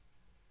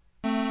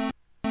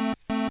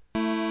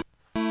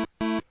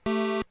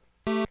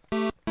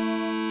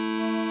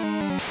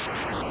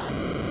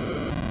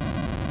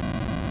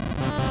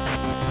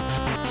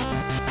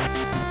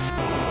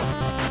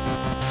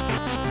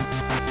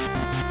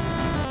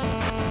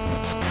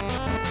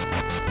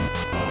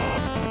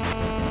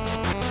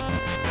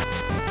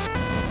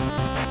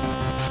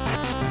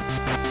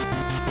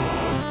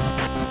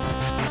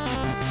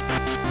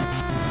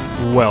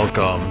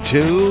Welcome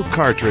to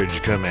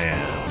Cartridge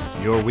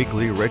Command, your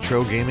weekly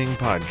retro gaming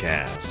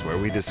podcast where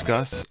we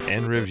discuss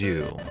and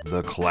review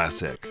the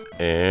classic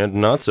and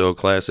not so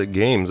classic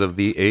games of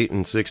the 8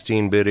 and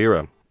 16-bit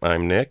era.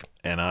 I'm Nick.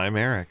 And I'm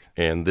Eric.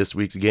 And this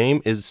week's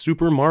game is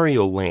Super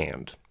Mario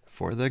Land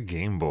for the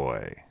Game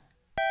Boy.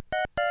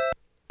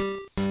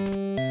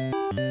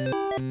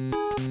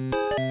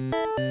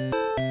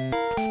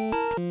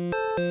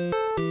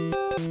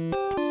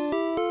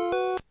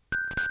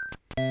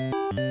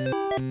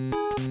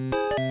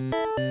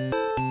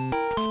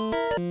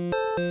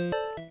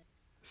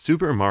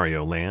 Super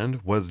Mario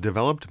Land was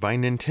developed by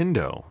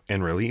Nintendo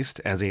and released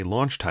as a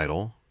launch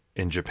title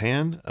in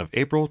Japan of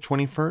April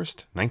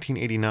 21st,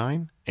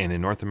 1989, and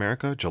in North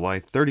America, July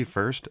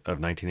 31st of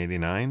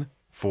 1989,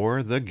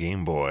 for the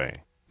Game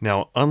Boy.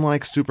 Now,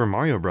 unlike Super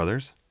Mario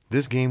Bros.,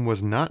 this game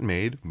was not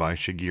made by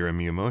Shigeru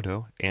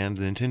Miyamoto and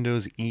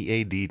Nintendo's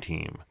EAD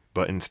team,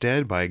 but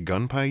instead by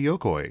Gunpei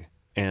Yokoi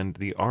and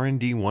the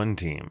R&D 1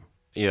 team.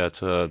 Yeah,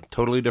 it's a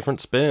totally different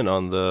spin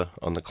on the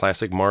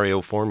classic Mario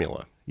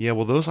formula. Yeah,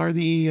 well, those are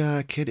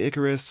the Kid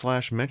Icarus /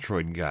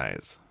 Metroid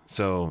guys.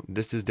 So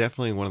this is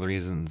definitely one of the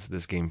reasons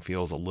this game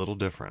feels a little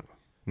different.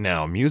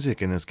 Now, music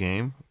in this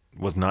game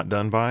was not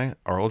done by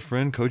our old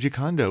friend Koji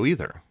Kondo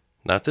either.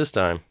 Not this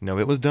time. No,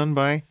 it was done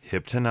by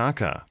Hip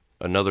Tanaka.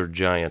 Another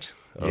giant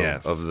of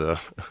the...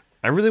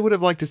 I really would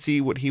have liked to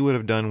see what he would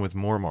have done with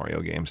more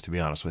Mario games, to be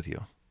honest with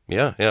you.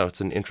 Yeah,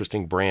 it's an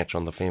interesting branch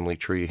on the family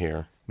tree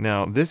here.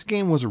 Now, this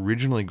game was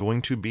originally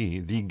going to be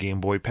the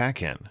Game Boy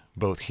pack-in,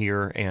 both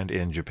here and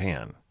in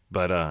Japan.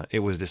 But it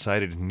was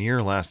decided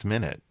near last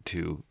minute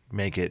to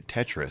make it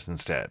Tetris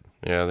instead.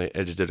 Yeah, they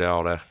edged it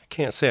out. I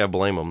can't say I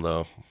blame them,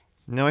 though.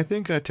 No, I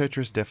think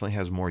Tetris definitely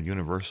has more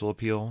universal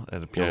appeal.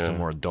 It appeals to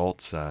more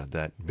adults,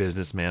 that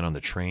businessman on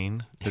the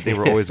train that they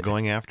were always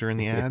going after in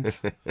the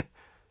ads.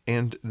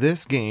 And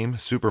this game,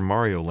 Super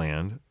Mario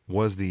Land,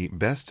 was the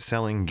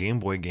best-selling Game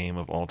Boy game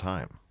of all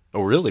time.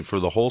 Oh, really? For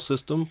the whole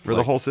system? For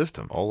the whole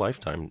system. All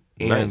lifetime.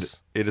 And nice.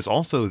 It is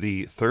also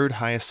the third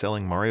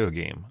highest-selling Mario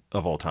game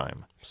of all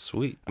time.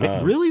 Sweet.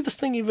 Really? This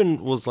thing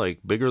even was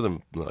bigger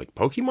than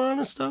Pokemon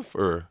and stuff?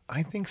 Or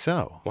I think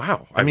so.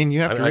 Wow. I mean,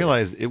 you have to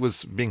realize it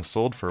was being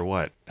sold for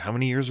what? How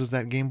many years was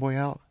that Game Boy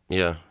out?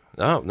 Yeah.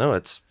 Oh, no,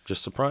 it's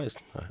just surprised.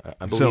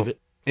 I believe it.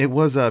 It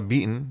was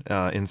beaten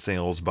in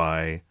sales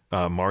by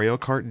Mario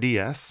Kart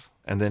DS.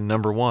 And then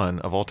number one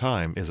of all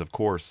time is, of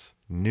course,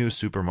 New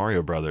Super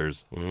Mario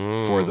Bros.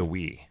 For the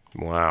Wii.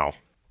 Wow.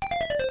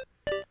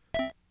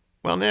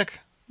 Well, Nick,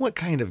 what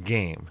kind of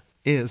game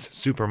is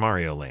Super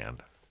Mario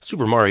Land?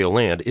 Super Mario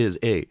Land is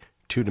a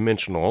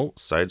two-dimensional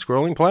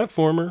side-scrolling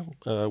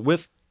platformer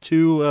with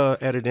two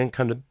added-in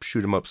kind of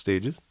shoot-'em-up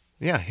stages.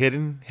 Yeah,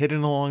 hidden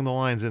along the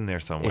lines in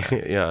there somewhere.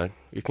 Yeah,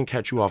 it can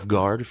catch you off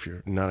guard if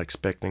you're not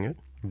expecting it.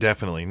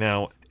 Definitely.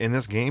 Now, in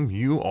this game,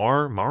 you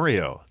are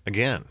Mario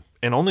again,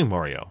 and only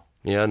Mario.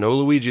 Yeah, no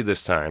Luigi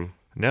this time.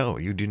 No,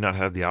 you do not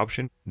have the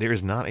option. There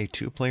is not a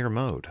two-player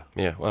mode.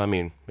 Yeah, well, I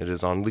mean, it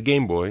is on the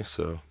Game Boy,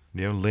 so...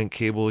 No link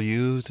cable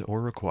used or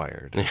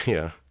required.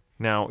 Yeah.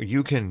 Now,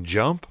 you can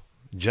jump,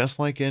 just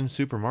like in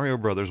Super Mario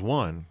Bros.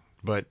 1,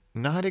 but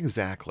not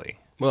exactly.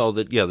 Well,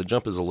 the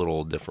jump is a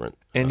little different.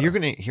 And you're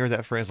going to hear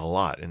that phrase a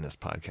lot in this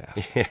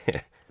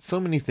podcast.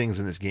 So many things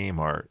in this game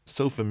are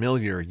so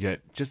familiar,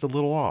 yet just a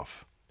little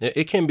off.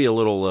 It can be a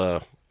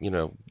little...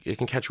 it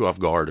can catch you off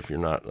guard if you're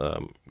not,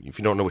 if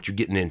you don't know what you're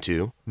getting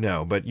into.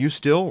 No, but you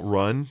still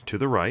run to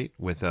the right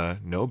with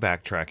no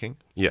backtracking.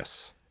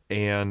 Yes.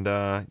 And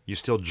you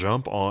still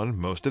jump on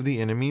most of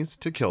the enemies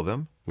to kill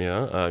them.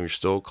 Yeah, you're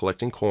still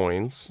collecting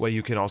coins. Well,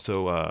 you can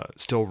also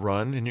still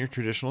run in your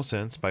traditional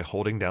sense by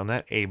holding down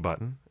that A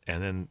button.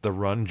 And then the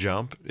run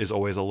jump is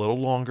always a little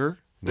longer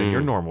than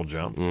your normal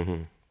jump.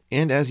 Mm-hmm.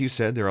 And as you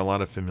said, there are a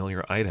lot of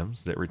familiar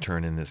items that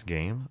return in this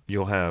game.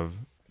 You'll have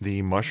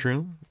the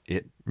mushroom.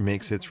 It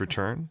makes its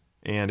return,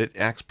 and it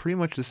acts pretty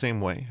much the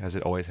same way as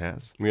it always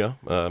has. Yeah.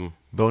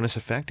 Bonus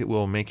effect, it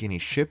will make any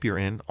ship you're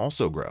in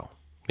also grow.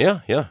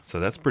 Yeah. So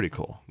that's pretty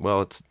cool.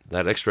 Well, it's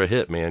that extra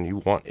hit, man. You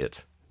want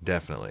it.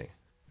 Definitely.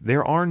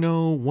 There are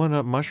no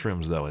one-up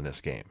mushrooms, though, in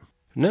this game.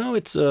 No,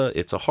 it's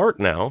a heart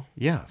now.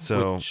 Yeah,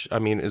 so... Which, I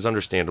mean, is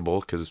understandable,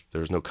 because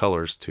there's no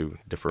colors to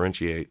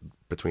differentiate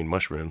between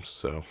mushrooms,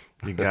 so...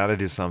 You gotta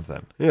do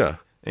something. Yeah.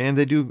 And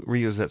they do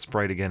reuse that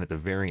sprite again at the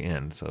very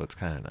end, so it's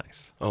kind of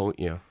nice. Oh,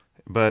 yeah.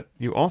 But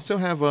you also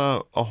have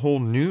a whole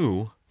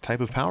new type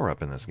of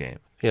power-up in this game.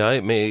 Yeah,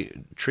 it may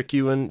trick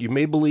you, and you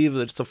may believe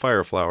that it's a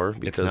fire flower,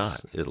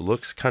 because it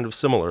looks kind of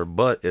similar,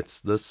 but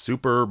it's the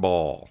Super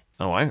Ball.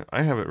 Oh,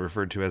 I have it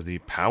referred to as the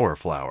Power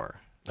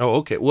Flower. Oh,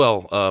 okay.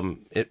 Well,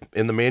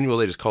 in the manual,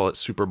 they just call it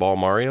Super Ball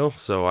Mario,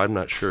 so I'm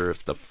not sure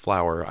if the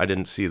flower... I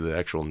didn't see the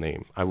actual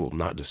name. I will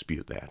not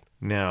dispute that.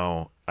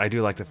 Now, I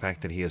do like the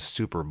fact that he is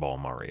Super Ball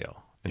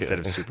Mario instead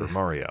of Super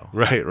Mario.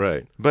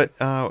 Right. But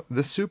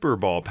the Super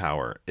Ball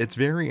power, it's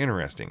very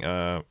interesting.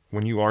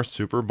 When you are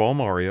Super Ball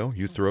Mario,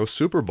 you throw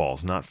Super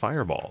Balls, not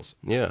fireballs.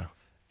 Yeah.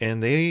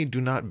 And they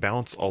do not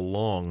bounce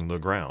along the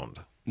ground.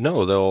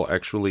 No, they'll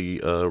actually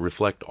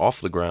reflect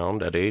off the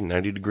ground at a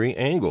 90-degree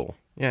angle.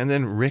 Yeah, and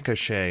then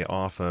ricochet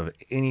off of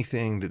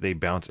anything that they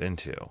bounce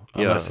into,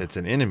 unless Yeah. it's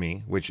an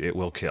enemy, which it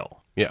will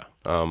kill. Yeah,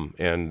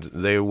 and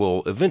they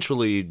will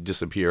eventually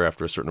disappear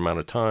after a certain amount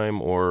of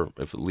time, or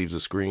if it leaves the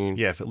screen.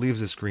 Yeah, if it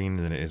leaves the screen,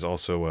 then it is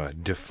also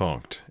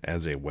defunct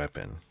as a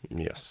weapon.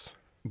 Yes.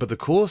 But the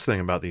coolest thing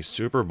about the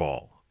Super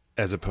Ball,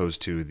 as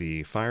opposed to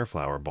the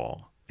Fireflower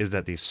Ball, is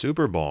that the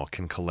Super Ball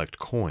can collect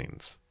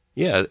coins.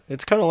 Yeah,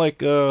 it's kind of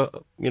like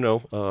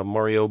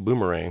Mario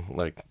Boomerang,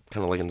 like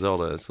kind of like in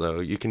Zelda.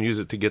 So you can use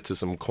it to get to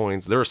some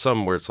coins. There are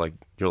some where it's like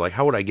you're like,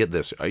 how would I get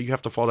this? You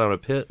have to fall down a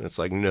pit. And it's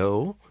like,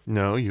 no.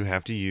 No, you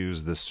have to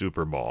use the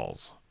Super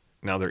Balls.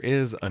 Now, there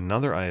is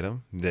another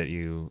item that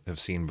you have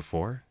seen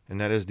before,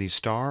 and that is the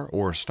Star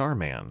or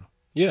Starman.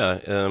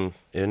 Yeah,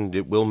 and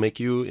it will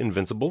make you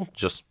invincible,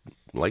 just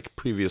like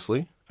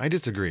previously. I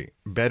disagree.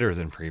 Better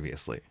than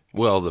previously.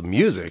 Well, the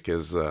music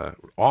is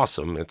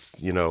awesome.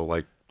 It's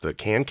like the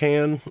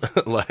can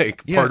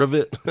like Yeah, part of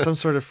it. some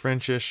sort of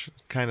Frenchish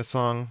kind of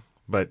song.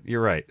 But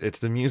you're right. It's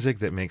the music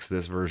that makes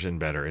this version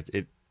better.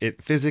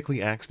 It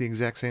physically acts the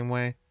exact same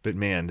way, but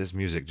man, this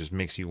music just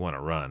makes you want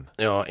to run.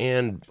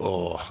 And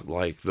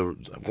like the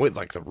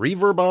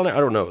reverb on it. I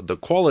don't know. The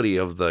quality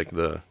of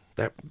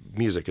that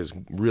music is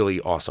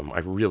really awesome. I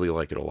really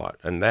like it a lot,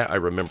 and that I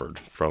remembered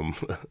from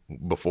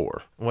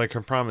before. Well, I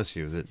can promise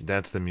you that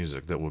that's the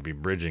music that will be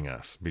bridging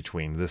us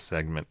between this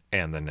segment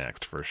and the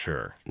next for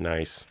sure.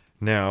 Nice.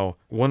 Now,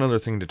 one other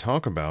thing to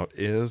talk about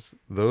is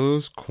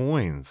those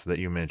coins that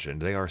you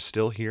mentioned. They are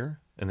still here,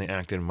 and they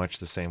act in much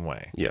the same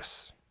way.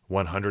 Yes.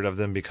 100 of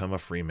them become a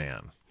free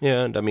man.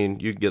 Yeah, and I mean,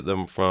 you get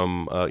them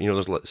from,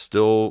 there's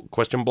still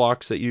question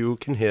blocks that you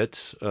can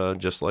hit,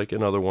 just like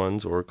in other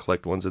ones, or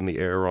collect ones in the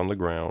air or on the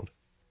ground.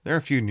 There are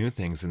a few new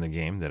things in the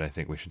game that I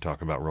think we should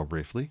talk about real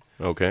briefly.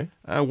 Okay.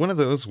 One of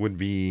those would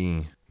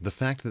be the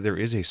fact that there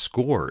is a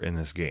score in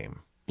this game.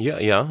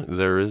 Yeah,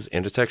 there is,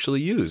 and it's actually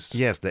used.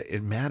 Yes, that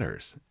it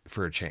matters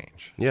for a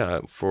change.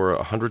 Yeah, for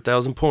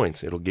 100,000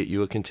 points, it'll get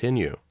you a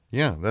continue.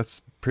 Yeah,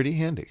 that's pretty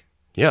handy.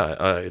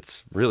 Yeah,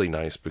 it's really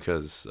nice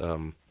because,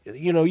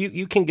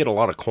 you can get a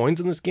lot of coins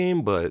in this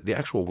game, but the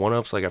actual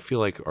one-ups, like, I feel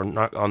like are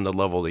not on the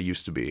level they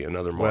used to be in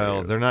other Mario.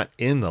 Well, they're not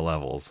in the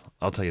levels,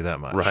 I'll tell you that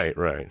much.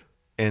 Right.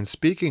 And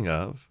speaking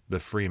of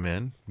the free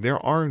men,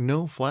 there are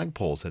no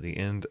flagpoles at the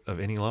end of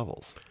any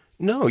levels.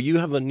 No, you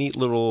have a neat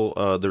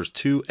little, there's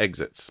two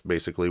exits,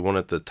 basically. One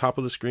at the top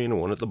of the screen and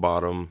one at the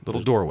bottom.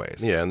 Little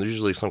doorways. Yeah, and there's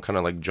usually some kind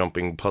of like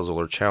jumping puzzle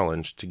or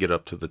challenge to get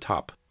up to the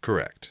top.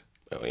 Correct.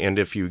 And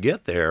if you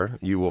get there,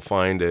 you will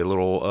find a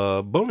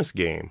little bonus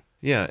game.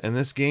 Yeah, and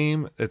this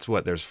game,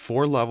 there's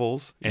 4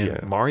 levels, and Yeah.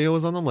 Mario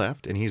is on the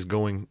left, and he's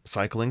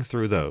cycling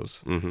through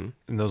those. Mm-hmm.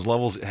 And those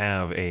levels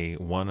have a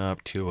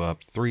 1-up,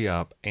 2-up,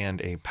 3-up,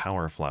 and a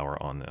power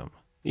flower on them.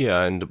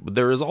 Yeah, and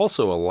there is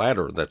also a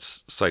ladder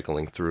that's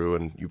cycling through,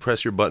 and you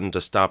press your button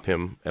to stop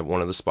him at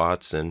one of the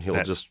spots, and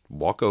he'll just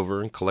walk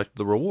over and collect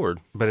the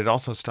reward. But it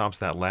also stops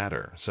that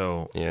ladder,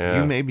 so Yeah.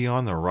 you may be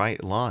on the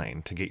right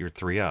line to get your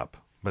 3-up,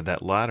 but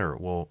that ladder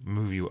will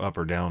move you up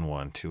or down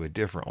one to a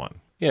different one.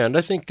 Yeah, and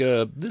I think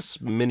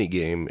this mini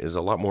game is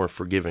a lot more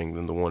forgiving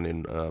than the one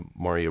in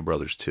Mario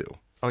Brothers 2.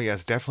 Oh yeah,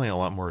 it's definitely a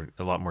lot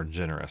more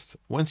generous.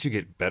 Once you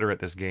get better at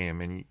this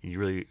game and you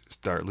really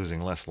start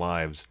losing less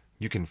lives,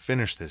 you can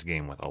finish this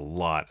game with a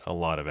lot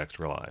of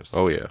extra lives.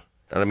 Oh, yeah.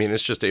 And I mean,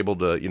 it's just able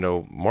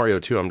to, Mario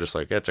 2, I'm just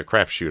like, that's a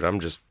crapshoot. I'm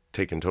just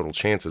taking total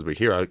chances. But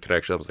here I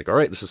was like, all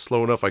right, this is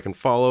slow enough. I can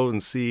follow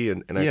and see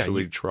and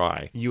actually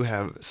try. You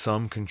have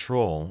some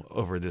control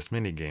over this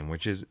minigame,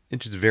 which is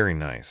very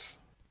nice.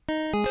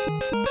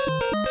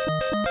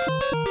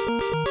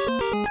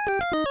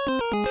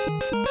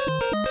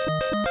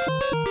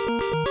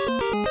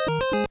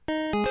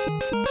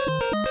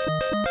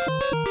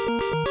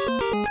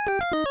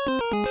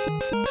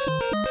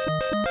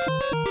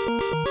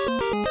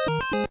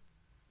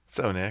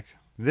 So, Nick,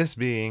 this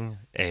being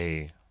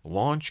a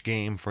launch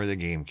game for the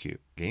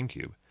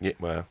GameCube. Yeah,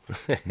 well.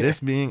 This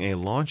being a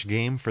launch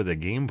game for the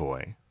Game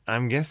Boy,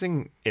 I'm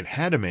guessing it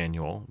had a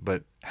manual,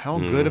 but how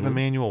good of a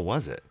manual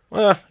was it?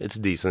 Well, it's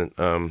decent.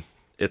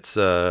 It's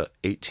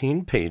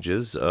 18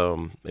 pages.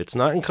 It's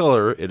not in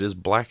color. It is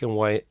black and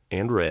white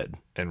and red.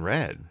 And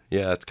red.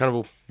 Yeah, it's kind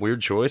of a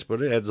weird choice,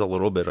 but it adds a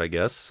little bit, I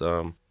guess.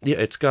 Yeah,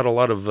 it's got a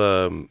lot of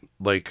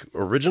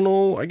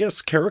original, I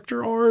guess,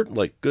 character art,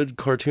 like good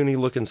cartoony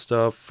looking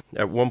stuff.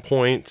 At one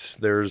point,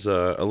 there's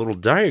a little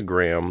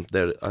diagram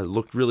that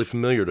looked really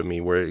familiar to me,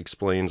 where it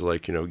explains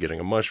getting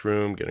a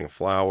mushroom, getting a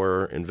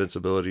flower,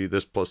 invincibility,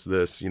 this plus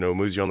this,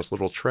 moves you on this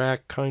little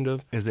track, kind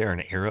of. Is there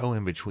an arrow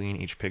in between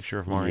each picture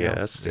of Mario?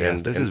 Yes, and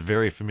this is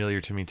very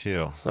familiar to me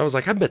too. I was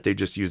like, I bet they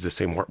just used the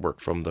same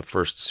artwork from the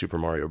first Super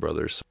Mario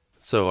Brothers.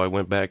 So I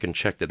went back and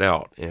checked it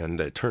out,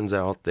 and it turns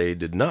out they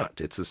did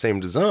not. It's the same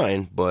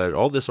design, but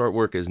all this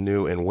artwork is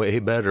new and way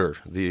better.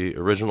 The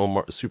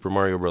original Super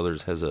Mario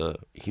Brothers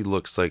he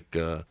looks like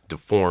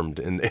deformed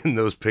in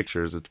those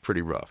pictures. It's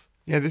pretty rough.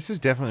 Yeah, this is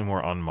definitely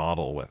more on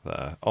model with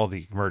all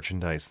the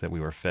merchandise that we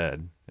were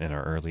fed in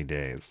our early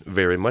days.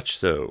 Very much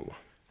so.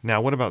 Now,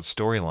 what about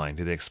storyline?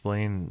 Do they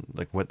explain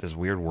like what this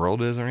weird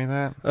world is or any of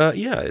that?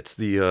 Yeah, it's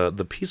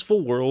the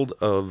peaceful world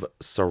of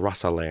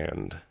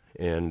Sarasaland,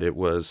 and it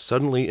was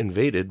suddenly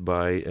invaded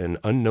by an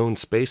unknown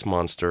space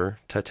monster,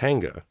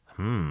 Tatanga.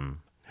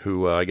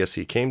 Who I guess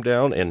he came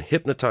down and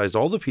hypnotized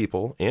all the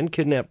people and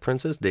kidnapped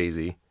Princess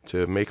Daisy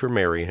to make her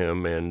marry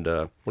him. And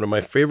one of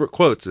my favorite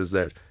quotes is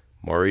that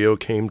Mario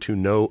came to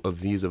know of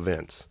these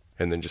events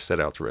and then just set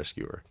out to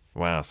rescue her.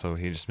 Wow, so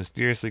he just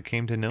mysteriously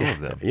came to know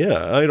of them.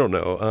 Yeah, I don't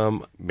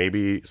know.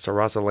 Maybe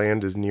Sarasa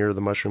Land is near the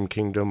Mushroom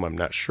Kingdom. I'm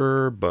not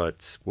sure,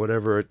 but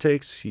whatever it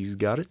takes, he's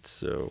got it.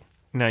 So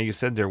Now, you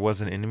said there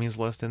was an enemies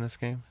list in this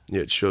game?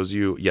 it shows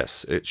you,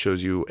 yes, it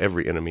shows you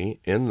every enemy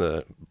in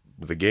the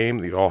game.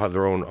 They all have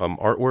their own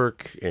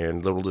artwork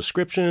and little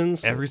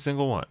descriptions. Every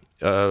single one.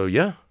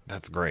 Yeah,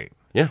 That's great.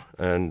 yeah,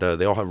 and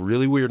they all have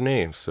really weird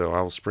names. So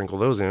I'll sprinkle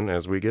those in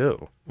as we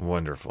go.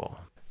 Wonderful.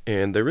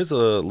 And there is a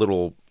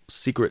little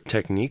secret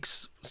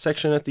techniques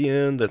section at the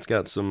end that's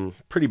got some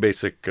pretty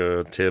basic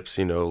tips,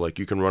 like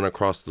you can run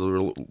across the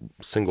little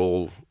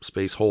single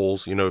space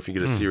holes, if you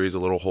get a series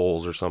of little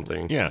holes or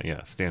something.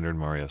 Yeah, standard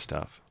Mario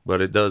stuff.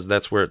 But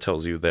that's where it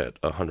tells you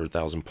that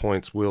 100,000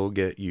 points will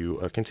get you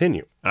a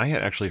continue. I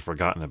had actually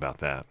forgotten about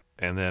that,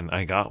 and then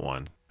I got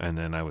one, and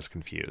then I was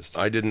confused.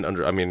 I had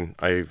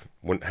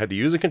to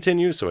use a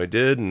continue, so I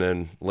did, and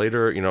then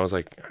later, I was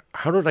like,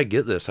 how did I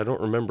get this? I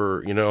don't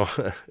remember,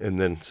 and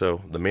then,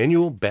 so the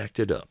manual backed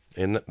it up,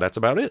 and that's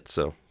about it,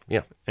 so,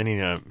 yeah. Any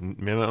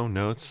memo,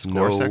 notes,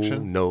 score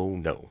section?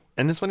 No.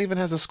 And this one even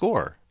has a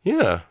score.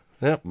 Yeah,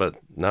 but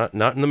not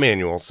in the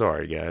manual,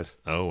 sorry, guys.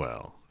 Oh,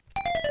 well.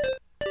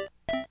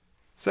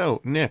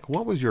 So, Nick,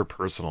 what was your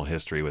personal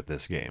history with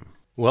this game?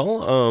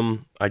 Well,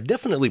 I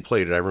definitely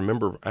played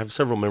it. I have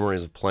several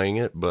memories of playing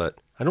it, but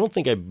I don't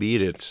think I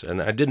beat it,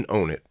 and I didn't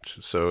own it.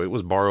 So it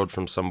was borrowed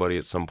from somebody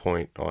at some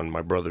point on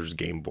my brother's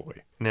Game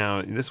Boy.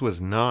 Now, this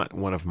was not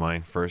one of my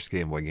first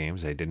Game Boy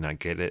games. I did not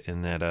get it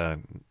in that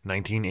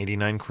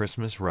 1989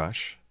 Christmas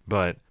rush,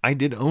 but I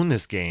did own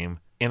this game,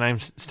 and I'm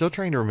still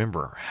trying to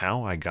remember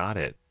how I got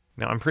it.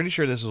 Now, I'm pretty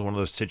sure this was one of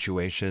those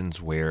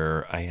situations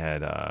where I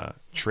had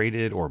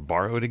traded or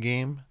borrowed a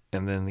game,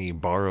 and then the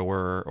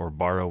borrower or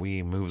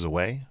borrowee moves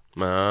away.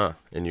 And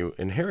you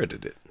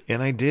inherited it.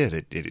 And I did.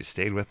 It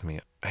stayed with me.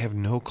 I have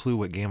no clue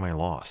what game I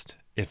lost,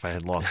 if I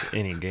had lost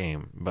any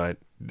game, but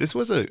this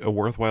was a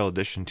worthwhile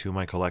addition to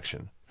my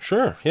collection.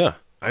 Sure, yeah.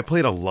 I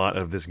played a lot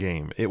of this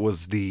game. It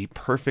was the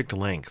perfect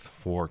length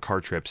for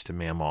car trips to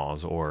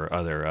Mama's or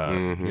other,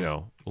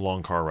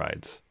 long car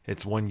rides.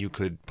 It's one you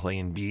could play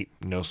and beat,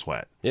 no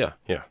sweat. Yeah.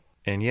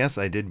 And yes,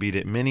 I did beat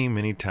it many,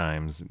 many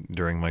times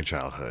during my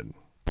childhood.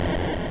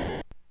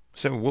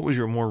 So what was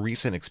your more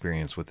recent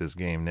experience with this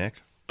game,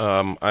 Nick?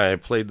 I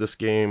played this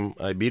game.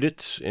 I beat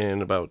it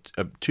in about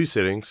 2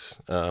 sittings.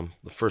 The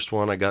first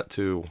one I got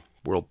to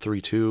World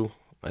 3-2,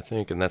 I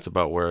think, and that's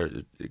about where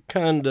it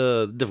kind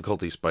of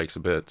difficulty spikes a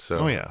bit. So,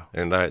 Oh, yeah.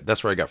 And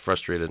that's where I got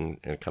frustrated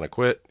and kind of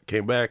quit.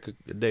 Came back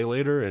a day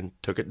later and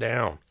took it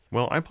down.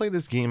 Well, I played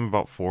this game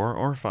about 4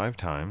 or 5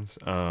 times.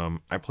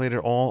 I played it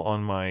all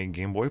on my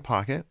Game Boy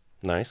Pocket,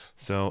 Nice.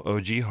 so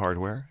OG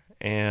hardware,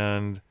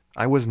 and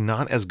I was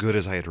not as good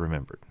as I had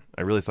remembered.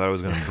 I really thought I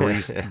was going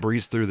to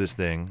breeze through this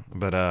thing,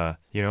 but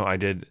I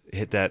did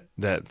hit that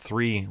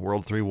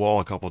World 3 wall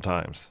a couple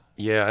times.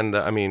 Yeah, and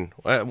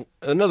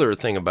another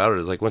thing about it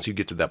is like once you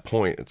get to that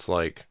point, it's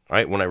like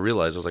when I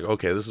realized I was like,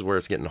 okay, this is where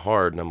it's getting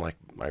hard, and I'm like,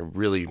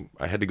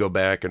 I had to go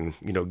back and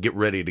get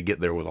ready to get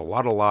there with a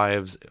lot of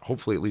lives,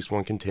 hopefully at least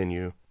one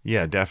continue.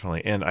 Yeah,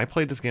 definitely. And I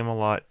played this game a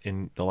lot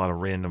in a lot of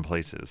random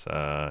places,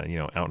 out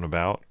and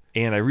about.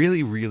 And I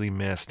really, really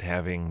missed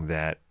having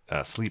that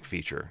sleep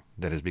feature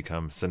that has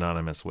become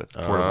synonymous with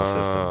portable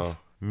systems.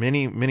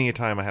 Many, many a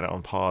time I had it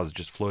on pause,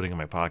 just floating in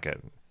my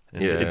pocket,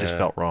 and it just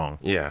felt wrong.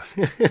 Yeah.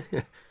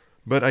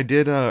 But I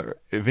did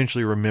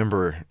eventually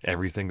remember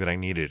everything that I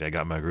needed. I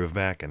got my groove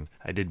back, and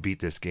I did beat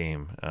this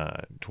game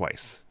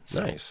twice.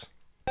 So. Nice.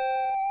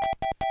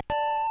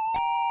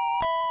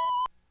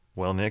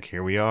 Well, Nick,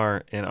 here we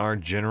are in our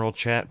general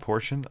chat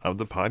portion of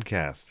the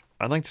podcast.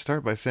 I'd like to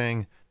start by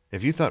saying,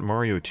 if you thought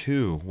Mario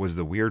 2 was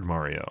the weird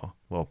Mario,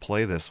 well,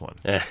 play this one.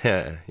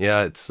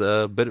 Yeah, it's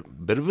a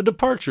bit of a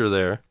departure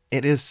there.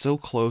 It is so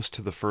close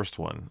to the first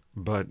one,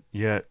 but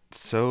yet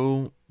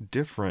so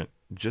different,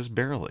 just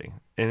barely.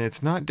 And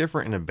it's not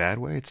different in a bad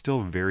way. It's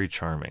still very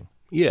charming.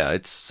 Yeah,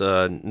 it's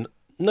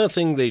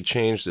nothing they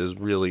changed is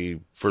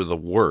really for the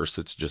worse.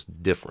 It's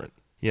just different.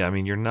 Yeah, I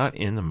mean, you're not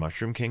in the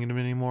Mushroom Kingdom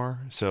anymore,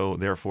 so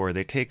therefore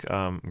they take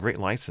great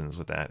license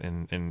with that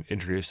and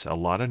introduce a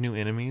lot of new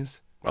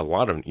enemies.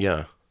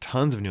 Yeah.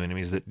 Tons of new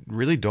enemies that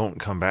really don't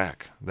come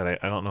back, that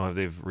I don't know if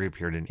they've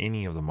reappeared in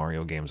any of the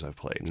Mario games I've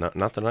played.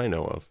 Not that I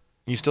know of.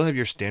 You still have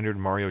your standard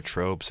Mario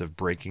tropes of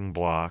breaking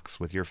blocks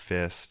with your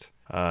fist.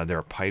 There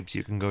are pipes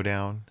you can go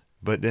down.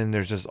 But then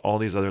there's just all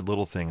these other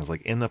little things.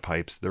 Like in the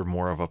pipes, they're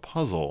more of a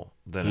puzzle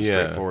than a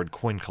straightforward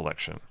coin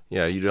collection.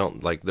 Yeah, you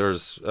don't,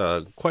 there's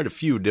quite a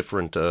few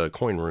different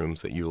coin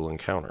rooms that you will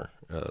encounter,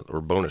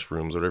 or bonus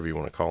rooms, whatever you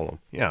want to call them.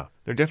 Yeah,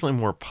 they're definitely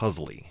more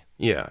puzzly.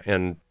 Yeah,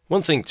 and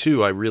one thing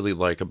too I really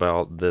like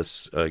about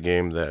this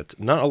game that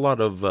not a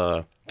lot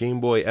of Game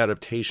Boy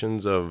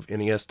adaptations of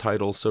NES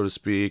titles, so to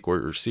speak,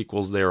 or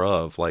sequels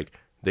thereof, like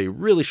they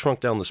really shrunk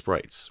down the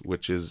sprites,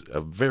 which is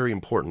very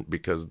important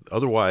because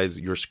otherwise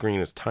your screen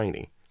is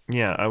tiny.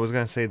 Yeah, I was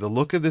going to say the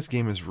look of this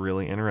game is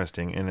really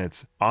interesting, and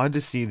it's odd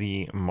to see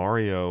the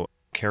Mario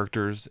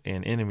characters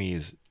and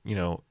enemies,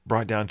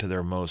 brought down to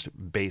their most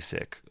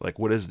basic. Like,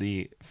 what is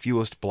the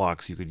fewest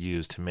blocks you could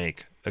use to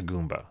make a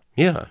Goomba?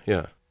 Yeah,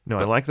 yeah. No,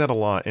 I like that a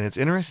lot, and it's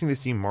interesting to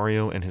see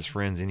Mario and his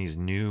friends in these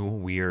new,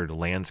 weird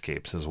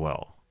landscapes as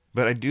well.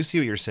 But I do see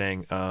what you're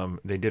saying.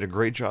 They did a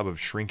great job of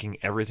shrinking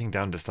everything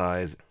down to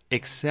size,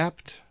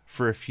 except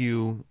for a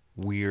few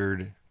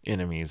weird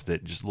enemies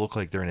that just look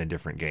like they're in a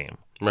different game.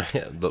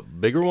 Right, the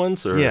bigger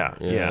ones, or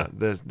Yeah.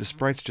 The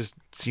sprites just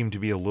seem to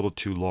be a little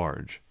too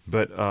large.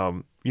 But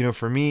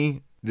for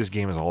me, this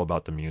game is all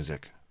about the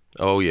music.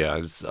 Oh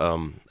yeah,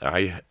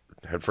 I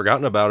had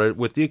forgotten about it,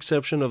 with the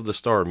exception of the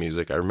Star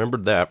music. I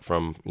remembered that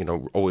from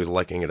always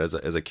liking it as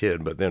a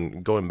kid, but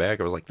then going back,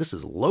 I was like, this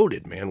is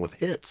loaded, man, with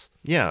hits.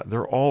 Yeah,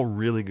 they're all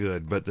really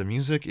good, but the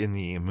music in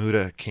the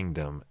Muda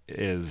Kingdom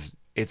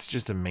it's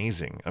just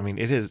amazing. I mean,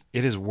 it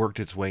has worked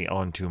its way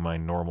onto my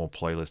normal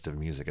playlist of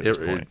music at this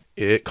point.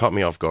 It caught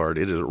me off guard.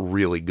 It is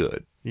really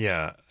good.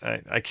 Yeah,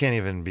 I can't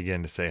even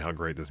begin to say how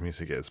great this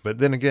music is. But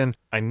then again,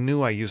 I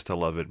knew I used to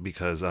love it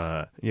because,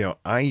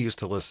 I used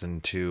to listen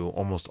to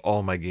almost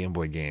all my Game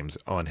Boy games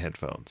on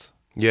headphones.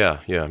 Yeah,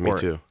 me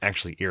too.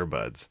 Actually,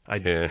 earbuds.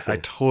 Yeah. I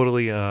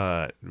totally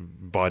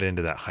bought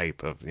into that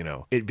hype of,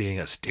 it being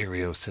a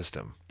stereo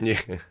system.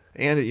 Yeah.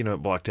 And,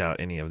 it blocked out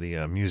any of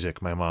the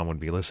music my mom would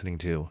be listening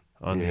to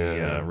on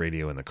the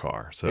radio in the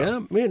car. So yeah,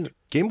 man,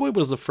 Game Boy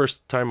was the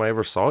first time I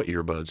ever saw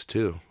earbuds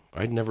too.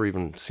 I'd never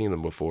even seen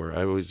them before.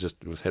 I always just,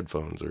 it was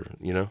headphones or.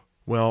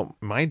 Well,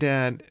 my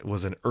dad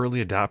was an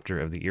early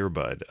adopter of the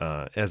earbud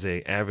as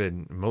a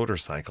avid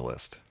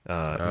motorcyclist.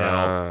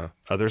 Now,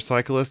 other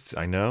cyclists,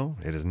 I know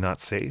it is not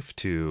safe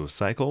to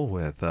cycle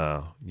with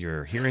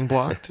your hearing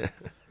blocked,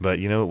 but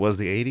it was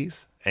the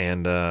 80s,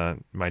 and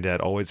my dad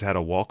always had a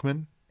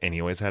Walkman, and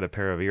he always had a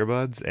pair of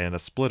earbuds and a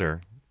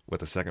splitter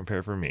with a second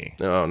pair for me.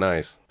 Oh,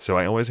 nice. So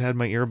I always had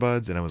my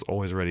earbuds, and I was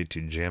always ready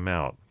to jam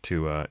out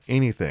to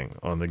anything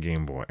on the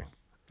Game Boy.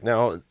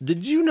 Now,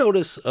 did you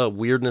notice a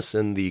weirdness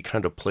in the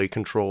kind of play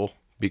control?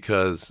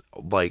 Because,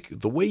 like,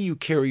 the way you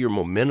carry your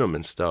momentum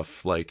and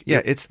stuff, like...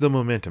 Yeah, it's the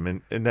momentum,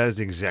 and that is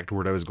the exact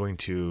word I was going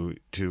to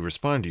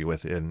respond to you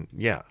with. And,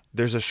 yeah,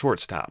 there's a short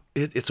stop.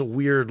 It's a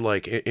weird,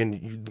 like,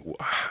 and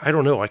I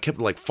don't know, I kept,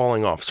 like,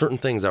 falling off. Certain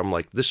things, I'm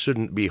like, this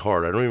shouldn't be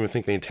hard. I don't even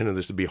think they intended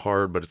this to be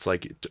hard, but it's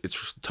like,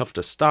 it's tough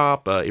to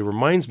stop. It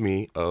reminds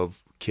me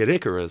of Kid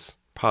Icarus.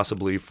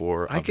 Possibly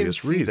for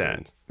obvious reasons.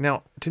 That.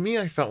 Now, to me,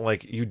 I felt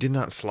like you did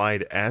not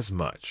slide as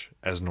much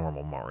as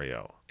normal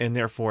Mario, and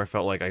therefore I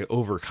felt like I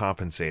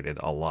overcompensated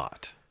a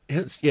lot.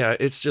 It's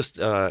just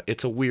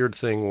it's a weird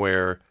thing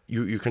where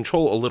you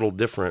control a little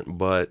different,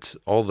 but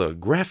all the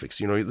graphics,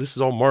 this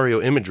is all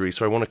Mario imagery,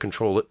 so I want to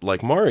control it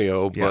like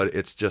Mario, but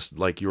it's just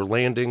like your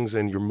landings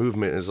and your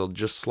movement is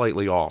just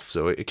slightly off,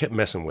 so it kept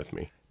messing with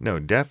me. No,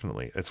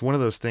 definitely. It's one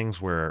of those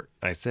things where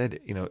I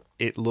said,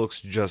 it looks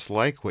just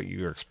like what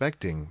you're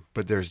expecting,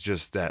 but there's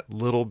just that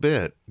little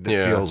bit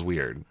that feels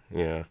weird.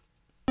 Yeah.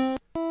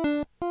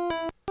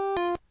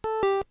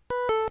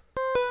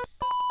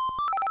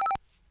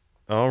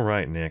 All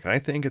right, Nick, I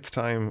think it's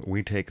time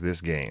we take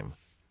this game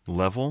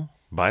level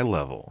by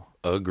level.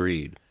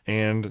 Agreed.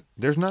 And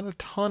there's not a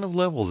ton of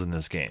levels in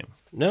this game.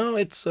 No,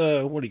 it's,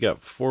 what do you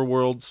got? 4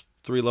 worlds,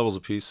 3 levels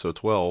apiece, so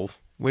 12.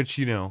 Which,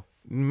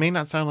 may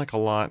not sound like a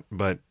lot,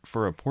 but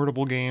for a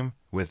portable game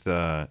with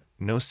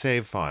no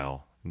save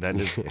file, that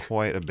is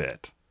quite a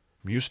bit.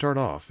 You start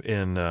off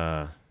in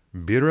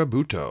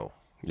Birabuto.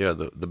 Yeah,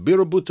 the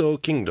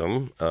Birabuto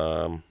Kingdom,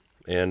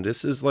 and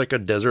this is like a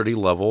deserty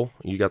level.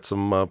 You got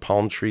some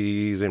palm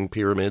trees and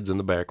pyramids in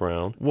the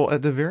background. Well,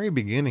 at the very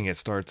beginning, it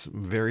starts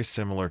very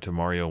similar to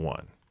Mario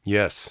 1.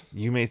 Yes.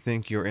 You may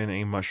think you're in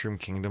a Mushroom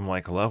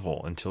Kingdom-like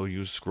level until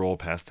you scroll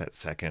past that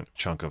second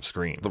chunk of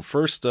screen. The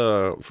first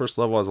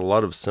level has a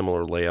lot of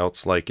similar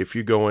layouts. Like if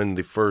you go in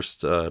the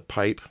first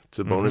pipe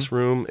to the bonus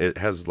room, it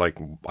has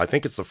I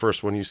think it's the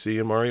first one you see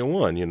in Mario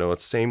 1.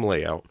 It's the same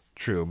layout.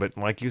 True, but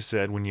like you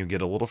said, when you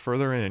get a little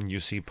further in, you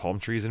see palm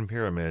trees and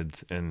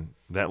pyramids, and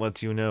that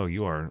lets you know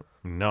you are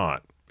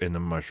not in the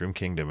Mushroom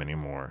Kingdom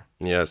anymore.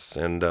 Yes,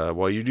 and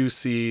while you do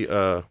see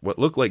what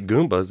look like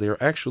Goombas, they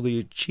are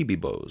actually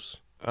Chibibos.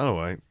 Oh,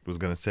 I was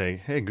going to say,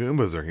 hey,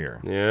 Goombas are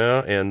here.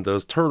 Yeah, and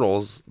those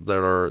turtles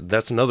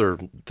that's another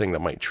thing that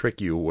might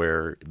trick you,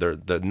 where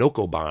the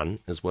Nokoban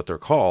is what they're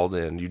called,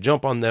 and you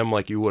jump on them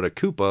like you would a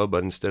Koopa,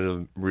 but instead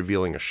of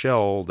revealing a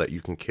shell that you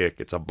can kick,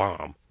 it's a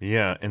bomb.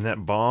 Yeah, and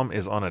that bomb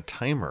is on a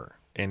timer,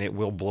 and it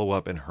will blow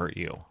up and hurt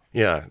you.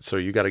 Yeah, so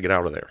you got to get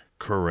out of there.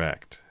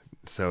 Correct.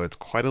 So it's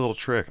quite a little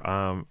trick.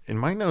 In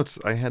my notes,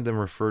 I had them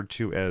referred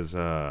to as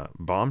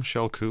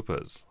bombshell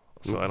Koopas.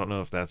 So I don't know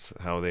if that's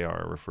how they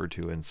are referred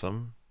to in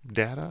some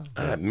data.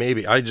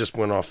 Maybe. I just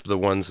went off the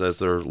ones as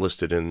they're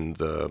listed in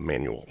the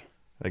manual.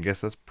 I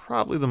guess that's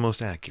probably the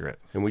most accurate.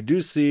 And we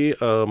do see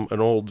an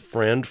old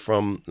friend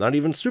from not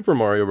even Super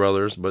Mario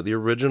Brothers, but the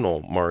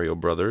original Mario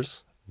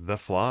Brothers. The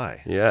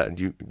Fly. Yeah,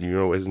 do you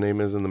know what his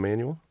name is in the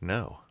manual?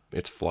 No.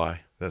 It's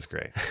Fly. That's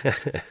great.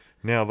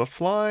 Now, the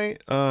Fly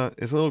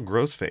is a little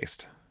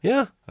gross-faced.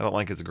 Yeah. I don't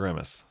like its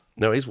grimace.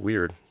 No, he's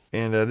weird.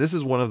 And this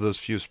is one of those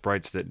few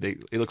sprites that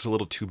it looks a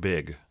little too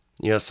big.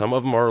 Yeah, some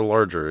of them are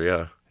larger,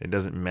 yeah. It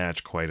doesn't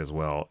match quite as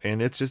well.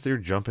 And it's just their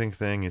jumping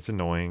thing. It's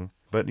annoying.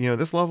 But,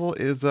 this level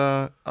is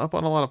up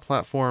on a lot of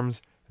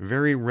platforms,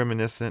 very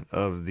reminiscent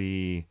of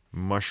the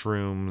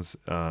mushrooms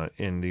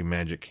in the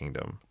Magic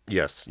Kingdom.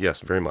 Yes,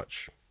 very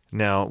much.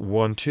 Now,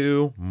 1,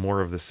 2,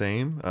 more of the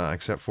same,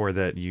 except for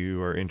that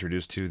you are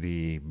introduced to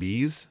the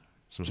bees,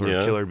 some sort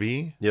of killer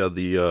bee. Yeah, with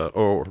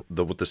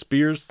the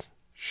spears.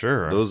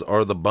 Sure. Those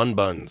are the bun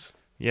buns.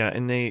 Yeah,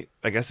 and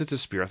I guess it's a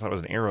spear. I thought it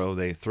was an arrow.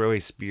 They throw a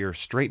spear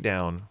straight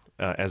down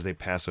as they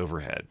pass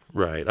overhead.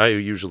 Right. I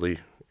usually,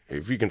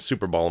 if you can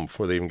super ball them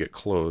before they even get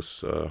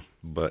close,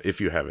 but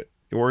if you have it.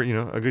 Or,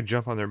 a good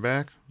jump on their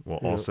back will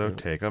also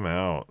take them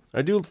out.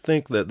 I do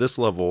think that this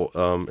level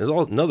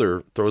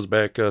throws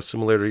back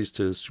similarities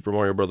to Super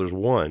Mario Brothers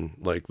 1,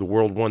 like the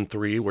World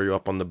 1-3, where you're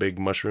up on the big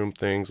mushroom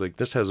things. Like,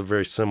 this has a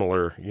very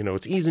similar,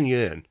 it's easing you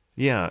in.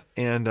 Yeah,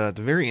 and at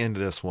the very end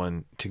of this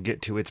one, to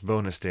get to its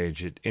bonus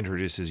stage, it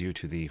introduces you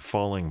to the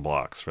falling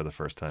blocks for the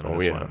first time in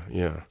this one.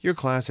 Yeah. Your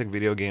classic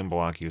video game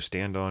block you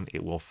stand on,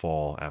 it will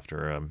fall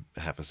after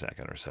half a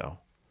second or so.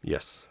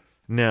 Yes.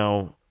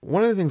 Now,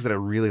 one of the things that I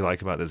really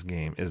like about this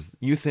game is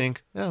you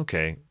think,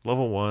 okay,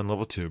 level 1,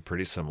 level 2,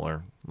 pretty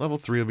similar. Level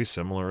 3 will be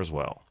similar as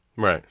well.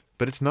 Right.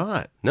 But it's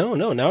not. No,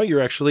 now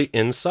you're actually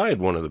inside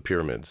one of the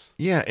pyramids.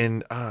 Yeah,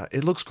 and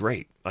it looks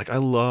great. Like, I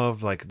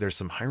love, there's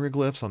some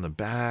hieroglyphs on the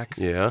back.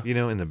 Yeah.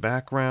 In the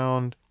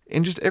background.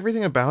 And just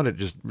everything about it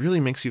just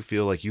really makes you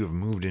feel like you have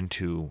moved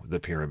into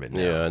the pyramid now.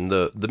 Yeah, and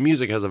the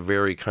music has a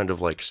very kind of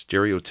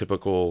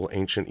stereotypical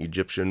ancient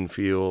Egyptian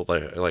feel.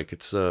 Like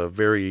it's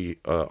very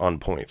on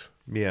point.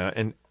 Yeah,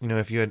 and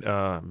if you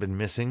had been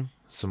missing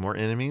some more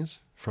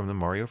enemies from the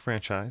Mario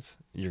franchise,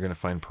 you're going to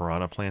find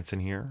piranha plants in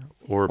here.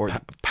 Or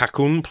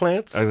Pacoon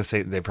plants? I was going to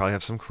say, they probably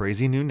have some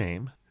crazy new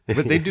name.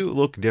 But they do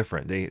look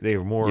different.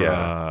 They're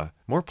more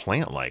more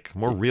plant-like,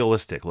 more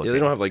realistic looking. Yeah, they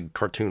don't have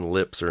cartoon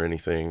lips or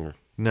anything.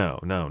 No,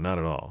 not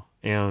at all.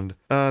 And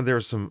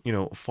there's some,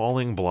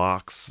 falling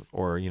blocks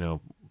or,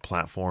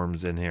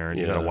 platforms in there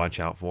you got to watch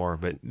out for.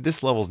 But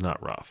this level's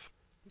not rough.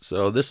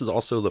 So this is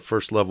also the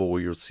first level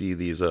where you'll see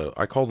these,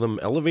 I call them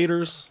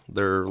elevators.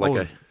 They're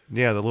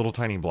yeah, the little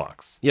tiny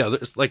blocks. Yeah,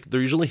 it's they're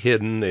usually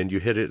hidden, and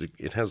you hit it.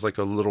 It has a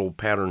little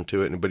pattern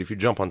to it. But if you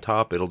jump on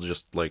top, it'll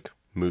just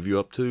move you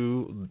up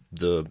to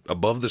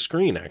above the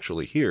screen.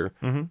 Actually, here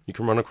you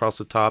can run across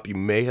the top. You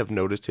may have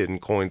noticed hidden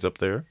coins up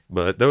there,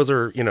 but those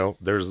are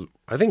there's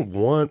I think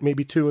 1,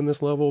 maybe 2 in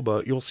this level,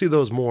 but you'll see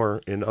those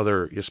more in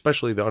other,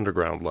 especially the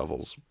underground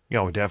levels.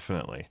 Oh,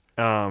 definitely.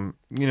 The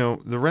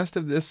rest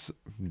of this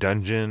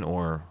dungeon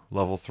or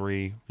level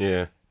 3,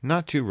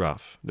 not too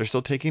rough. They're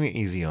still taking it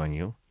easy on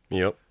you.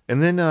 Yep.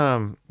 And then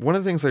one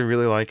of the things I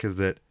really like is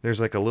that there's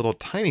a little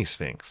tiny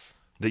sphinx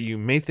that you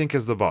may think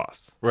is the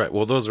boss. Right.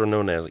 Well, those are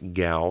known as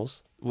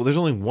gals. Well, there's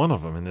only one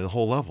of them in the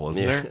whole level,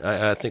 isn't there?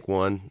 I think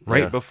one.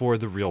 Right before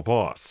the real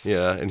boss.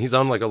 Yeah, and he's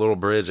on a little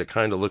bridge. It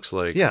kind of looks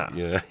like... Yeah.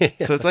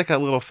 So it's like a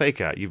little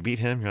fake out. You beat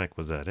him, you're like,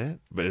 was that it?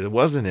 But it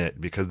wasn't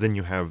it, because then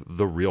you have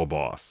the real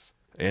boss.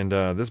 And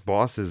this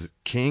boss is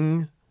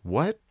King...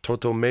 what?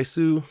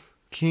 Totomesu?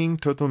 King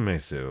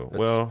Totomesu.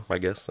 Well, I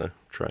guess.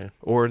 Try it.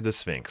 Or the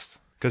Sphinx,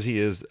 because he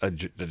is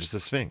just a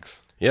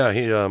Sphinx. Yeah,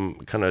 he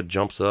kind of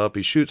jumps up.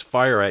 He shoots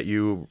fire at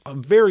you,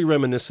 very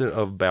reminiscent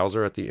of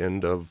Bowser at the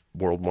end of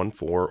World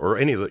 1-4, or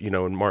any of the,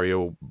 in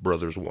Mario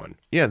Brothers 1.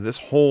 Yeah, this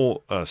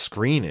whole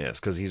screen is,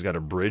 because he's got a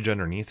bridge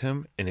underneath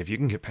him, and if you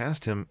can get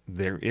past him,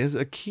 there is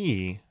a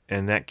key,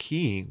 and that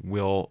key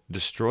will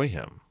destroy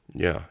him.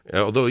 Yeah,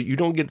 although you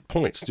don't get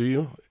points, do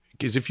you?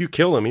 Because if you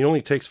kill him, he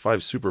only takes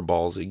 5 super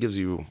balls. It gives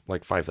you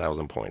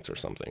 5,000 points or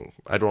something.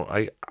 I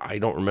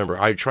don't remember.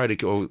 I tried to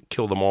go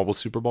kill them all with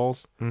super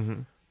balls.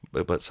 Mm-hmm.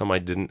 But some I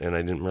didn't, and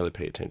I didn't really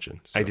pay attention.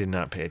 So. I did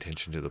not pay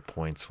attention to the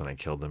points when I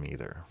killed them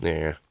either.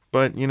 Yeah.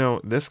 But,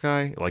 this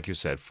guy, like you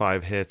said,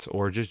 5 hits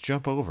or just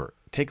jump over.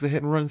 Take the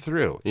hit and run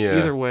through. Yeah.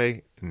 Either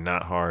way,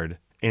 not hard.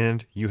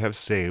 And you have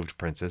saved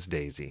Princess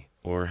Daisy.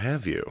 Or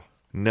have you?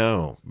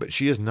 No, but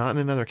she is not in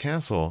another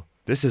castle.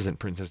 This isn't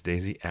Princess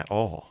Daisy at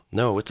all.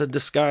 No, it's a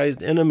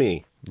disguised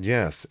enemy.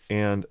 Yes,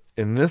 and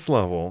in this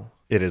level,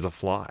 it is a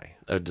fly.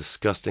 A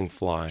disgusting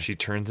fly. She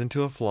turns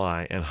into a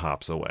fly and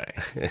hops away.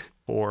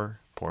 Poor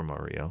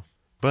Mario.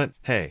 But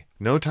hey,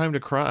 no time to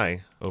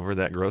cry over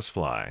that gross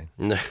fly.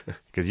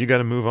 Because you got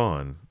to move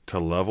on to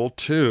level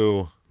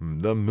 2,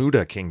 the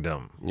Muda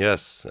Kingdom.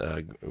 Yes,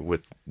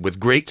 with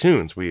great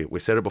tunes. We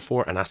said it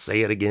before, and I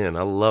say it again.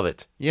 I love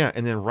it. Yeah,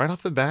 and then right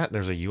off the bat,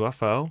 there's a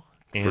UFO.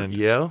 And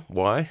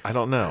why? I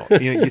don't know.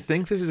 You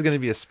think this is going to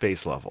be a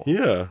space level.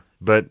 Yeah.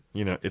 But,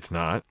 it's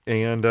not.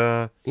 And,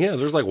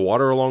 there's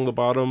water along the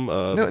bottom.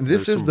 No,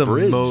 this is the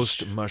bridge.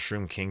 most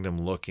Mushroom Kingdom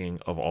looking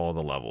of all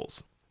the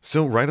levels.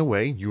 So right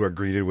away, you are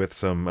greeted with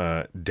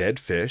some dead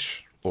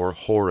fish, Or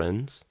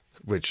horns.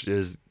 which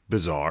is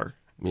bizarre,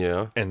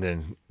 Yeah. and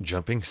then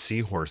jumping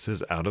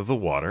seahorses out of the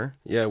water.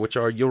 Yeah, which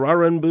are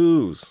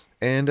Yurarenboos.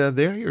 And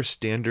they're your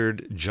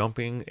standard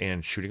jumping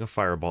and shooting a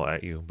fireball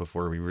at you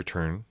before we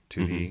return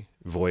to the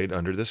void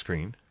under the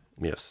screen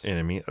Yes.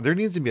 enemy. There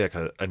needs to be like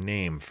a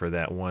name for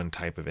that one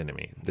type of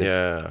enemy that's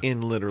Yeah.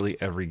 in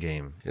literally every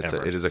game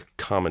ever. It is a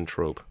common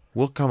trope.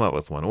 We'll come up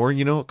with one. Or,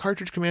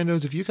 Cartridge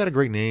Commandos, if you got a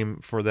great name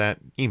for that,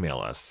 email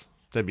us.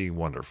 That'd be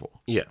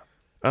wonderful. Yeah.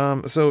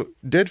 So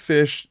dead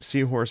fish,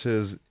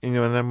 seahorses, and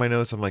then my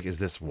notes, I'm like, is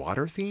this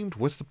water themed?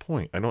 What's the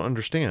point? I don't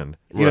understand.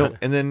 Right.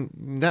 And then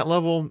that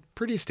level,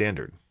 pretty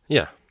standard.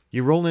 Yeah.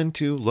 You roll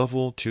into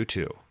level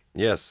 2-2.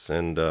 Yes,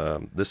 and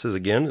this is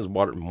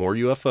water, more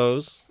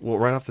UFOs. Well,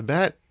 right off the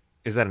bat,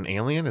 is that an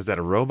alien? Is that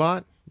a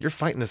robot? You're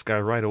fighting this guy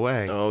right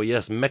away. Oh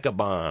yes,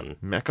 Mechabon.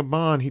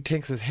 Mechabon, he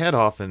takes his head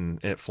off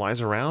and it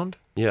flies around.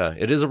 Yeah,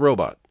 it is a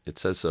robot. It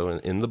says so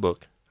in the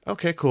book.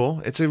 Okay,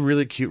 cool. It's a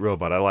really cute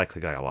robot. I like the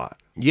guy a lot.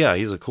 Yeah,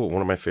 he's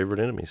one of my favorite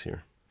enemies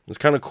here. It's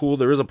kind of cool.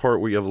 There is a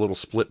part where you have a little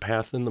split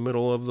path in the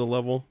middle of the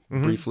level,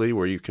 briefly,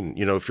 where you can,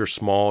 if you're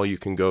small, you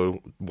can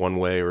go one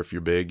way, or if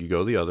you're big, you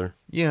go the other.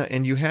 Yeah,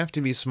 and you have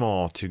to be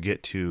small to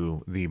get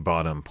to the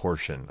bottom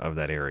portion of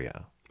that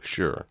area.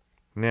 Sure.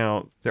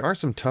 Now, there are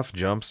some tough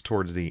jumps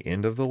towards the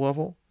end of the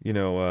level.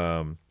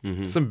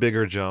 Some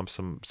bigger jumps,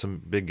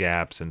 some big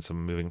gaps, and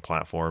some moving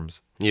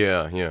platforms.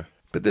 Yeah, yeah.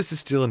 But this is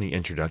still in the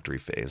introductory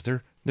phase.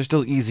 They're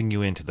still easing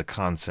you into the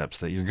concepts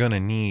that you're going to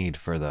need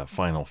for the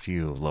final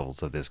few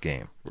levels of this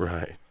game.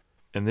 Right.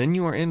 And then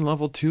you are in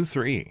level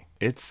 2-3.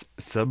 It's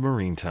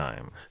submarine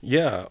time.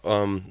 Yeah,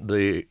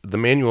 the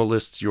manual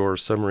lists your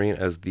submarine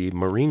as the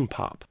Marine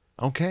Pop.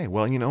 Okay,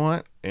 well, you know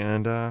what?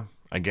 And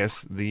I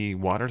guess the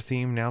water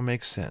theme now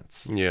makes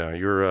sense. Yeah,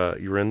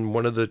 you're in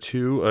one of the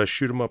two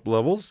shoot 'em up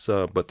levels,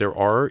 but there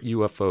are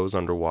UFOs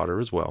underwater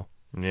as well.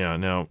 Yeah,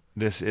 now,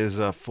 this is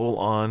a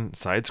full-on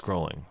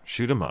side-scrolling.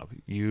 Shoot 'em up.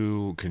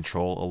 You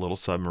control a little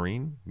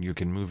submarine. You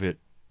can move it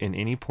in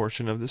any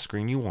portion of the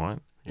screen you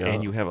want. Yeah.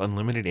 And you have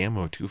unlimited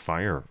ammo to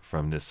fire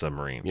from this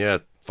submarine. Yeah,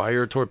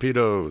 fire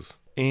torpedoes.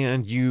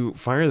 And you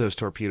fire those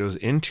torpedoes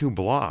into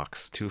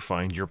blocks to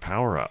find your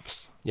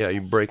power-ups. Yeah,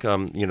 you break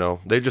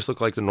they just look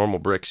like the normal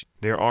bricks.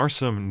 There are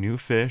some new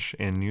fish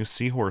and new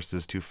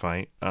seahorses to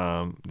fight.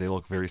 They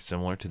look very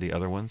similar to the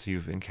other ones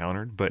you've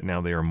encountered, but now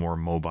they are more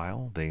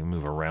mobile. They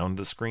move around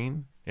the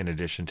screen in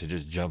addition to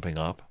just jumping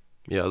up.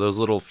 Yeah, those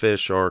little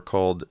fish are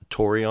called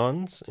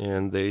Taurions,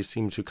 and they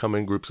seem to come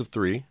in groups of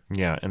 3.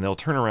 Yeah, and they'll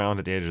turn around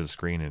at the edge of the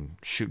screen and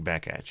shoot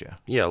back at you.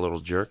 Yeah, little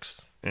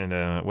jerks. And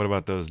what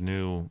about those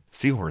new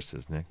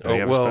seahorses, Nick? Do they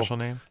have a special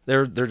name?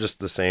 They're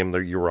just the same.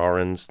 They're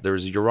Urarens.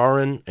 There's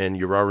Uraren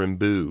and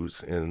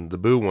Urarenboos, and the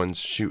boo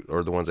ones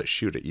are the ones that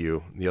shoot at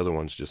you. The other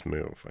ones just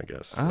move, I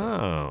guess.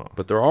 Oh.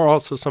 But there are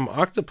also some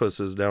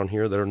octopuses down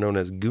here that are known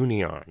as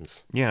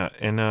Goonions. Yeah,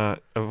 and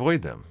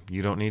avoid them.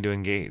 You don't need to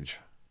engage.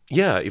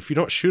 Yeah, if you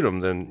don't shoot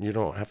them, then you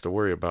don't have to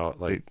worry about,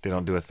 They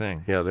don't do a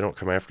thing. Yeah, they don't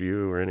come after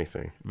you or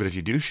anything. But if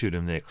you do shoot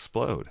them, they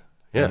explode.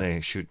 Yeah. And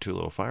they shoot 2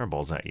 little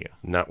fireballs at you.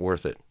 Not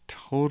worth it.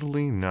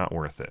 Totally not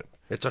worth it.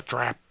 It's a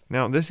trap.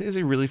 Now, this is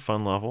a really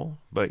fun level,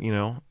 but,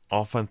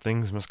 all fun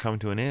things must come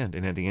to an end.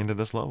 And at the end of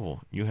this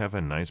level, you have a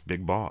nice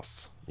big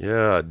boss.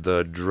 Yeah,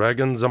 the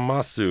Dragon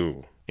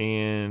Zamasu.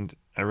 And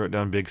I wrote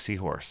down Big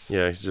Seahorse.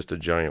 Yeah, he's just a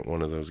giant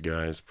one of those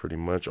guys, pretty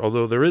much.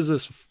 Although there is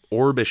this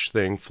orbish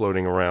thing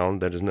floating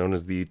around that is known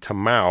as the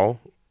Tamao,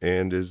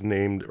 and is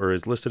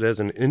listed as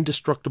an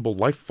indestructible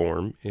life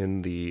form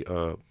in the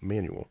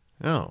manual.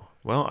 Oh,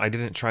 well, I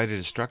didn't try to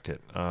destruct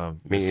it.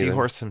 The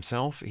seahorse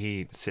himself,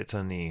 he sits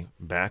on the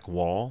back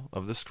wall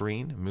of the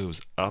screen,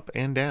 moves up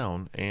and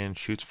down, and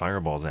shoots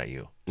fireballs at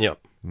you. Yep.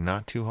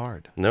 Not too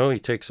hard. No, he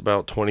takes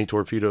about 20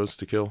 torpedoes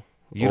to kill.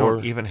 You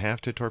don't even have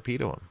to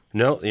torpedo him.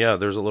 No, yeah,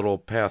 there's a little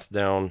path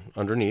down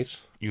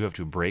underneath. You have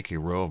to break a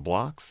row of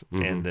blocks,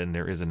 and then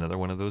there is another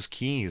one of those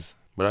keys.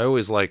 But I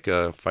always like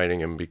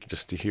fighting him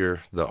just to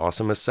hear the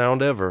awesomest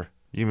sound ever.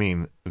 You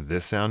mean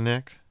this sound,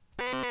 Nick?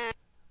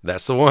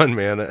 That's the one,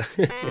 man.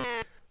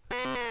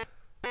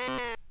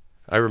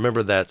 I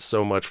remember that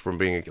so much from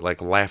being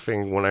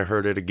laughing when I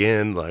heard it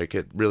again.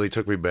 It really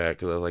took me back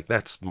because I was like,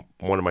 that's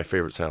one of my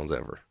favorite sounds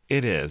ever.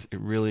 It is. It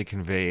really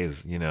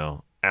conveys,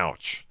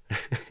 ouch,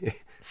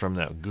 from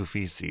that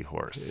goofy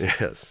seahorse.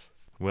 Yes.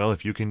 Well,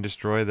 if you can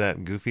destroy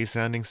that goofy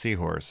sounding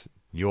seahorse,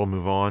 you'll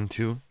move on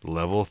to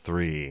level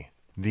 3,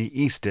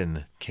 the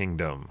Easton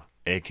Kingdom,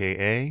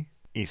 aka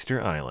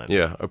Easter Island.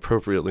 Yeah,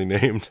 appropriately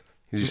named.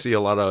 You see a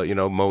lot of,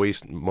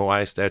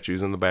 Moai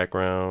statues in the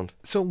background.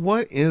 So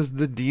what is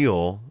the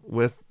deal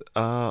with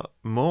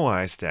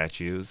Moai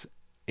statues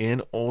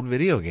in old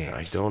video games?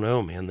 I don't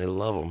know, man. They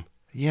love them.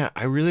 Yeah,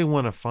 I really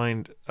want to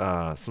find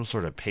some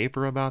sort of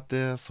paper about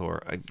this,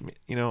 or, I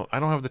don't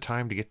have the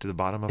time to get to the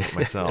bottom of it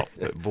myself.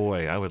 But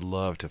boy, I would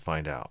love to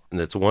find out.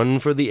 And it's one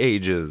for the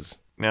ages.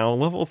 Now,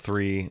 level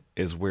 3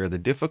 is where the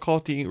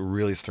difficulty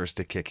really starts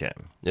to kick in.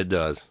 It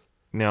does.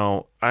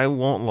 Now, I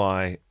won't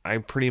lie, I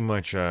pretty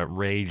much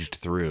raged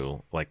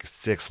through like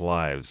 6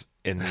 lives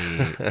in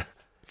the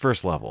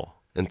first level.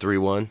 In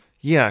 3-1?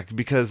 Yeah,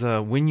 because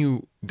when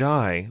you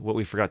die, what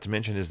we forgot to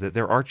mention is that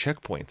there are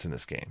checkpoints in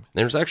this game.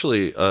 There's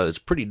actually, it's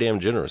pretty damn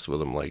generous with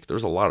them. Like,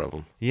 there's a lot of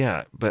them.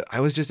 Yeah, but I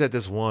was just at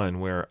this one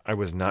where I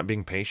was not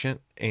being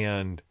patient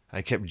and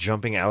I kept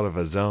jumping out of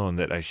a zone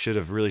that I should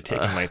have really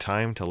taken my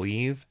time to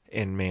leave.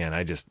 And man,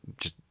 I just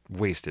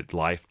wasted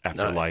life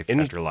after life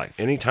after life.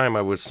 Anytime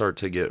I would start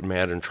to get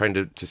mad and trying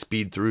to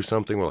speed through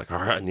something, we're like, all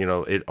right,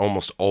 it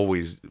almost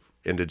always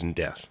ended in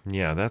death.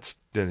 Yeah, that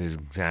is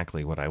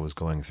exactly what I was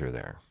going through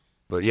there.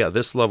 But yeah,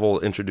 this level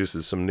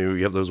introduces some new.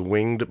 You have those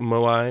winged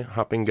moai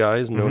hopping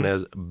guys known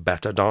as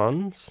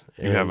Batadons.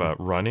 You have a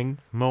running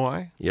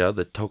moai. Yeah,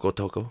 the Toko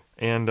Toko.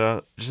 And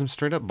just some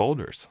straight up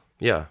boulders.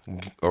 Yeah,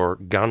 or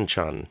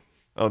Ganchan.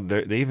 Oh,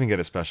 they even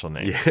get a special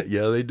name.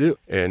 Yeah, they do.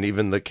 And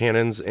even the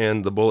cannons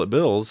and the bullet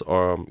bills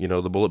are,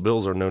 the bullet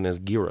bills are known as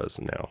Giras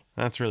now.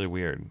 That's really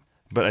weird.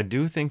 But I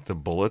do think the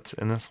bullets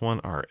in this one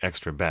are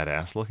extra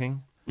badass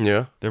looking.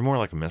 Yeah. They're more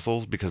like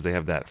missiles because they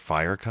have that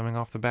fire coming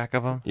off the back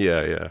of them.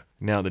 Yeah.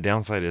 Now, the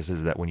downside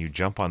is that when you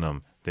jump on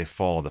them, they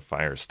fall, the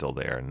fire's still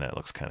there, and that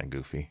looks kind of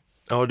goofy.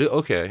 Oh,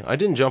 okay. I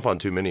didn't jump on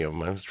too many of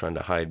them. I was trying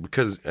to hide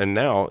and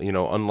now,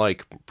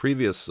 unlike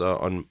previous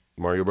on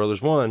Mario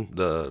Brothers 1,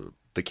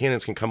 the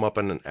cannons can come up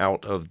and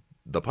out of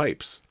the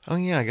pipes. Oh,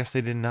 yeah, I guess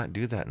they did not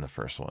do that in the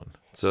first one.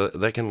 So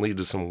that can lead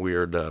to some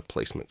weird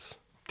placements.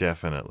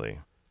 Definitely.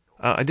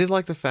 I did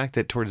like the fact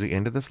that towards the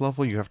end of this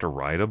level, you have to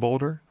ride a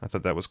boulder. I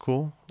thought that was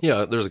cool.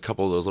 Yeah, there's a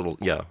couple of those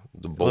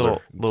the boulder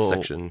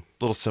section.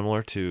 Little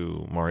similar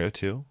to Mario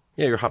 2.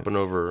 Yeah, you're hopping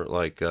over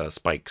like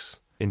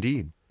spikes.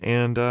 Indeed.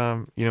 And,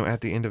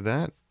 at the end of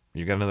that,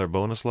 you got another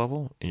bonus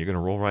level, and you're going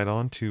to roll right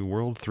on to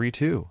World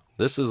 3-2.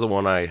 This is the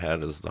one I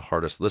had as the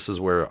hardest. This is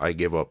where I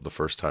gave up the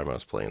first time I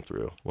was playing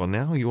through. Well,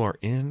 now you are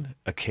in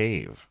a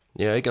cave.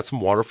 Yeah, you got some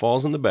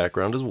waterfalls in the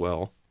background as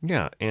well.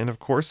 Yeah, and of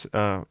course,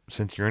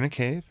 since you're in a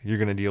cave, you're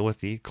going to deal with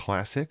the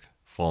classic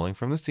falling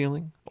from the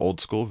ceiling, old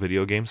school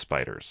video game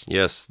spiders.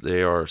 Yes,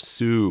 they are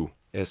Suu.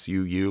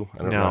 S-U-U. I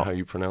don't know how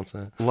you pronounce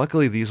that.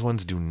 Luckily, these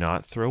ones do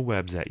not throw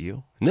webs at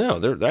you. No,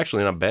 they're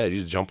actually not bad. You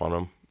just jump on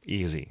them.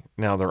 Easy.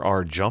 Now, there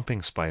are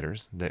jumping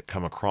spiders that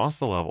come across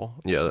the level.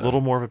 Yeah. A little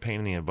more of a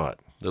pain in the butt.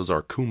 Those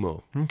are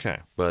Kumo.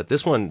 Okay. But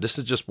this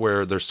is just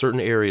where there's certain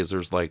areas,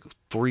 there's like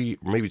 3,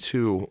 maybe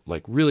 2,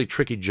 like really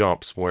tricky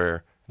jumps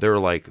where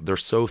they're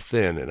so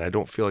thin and I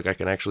don't feel like I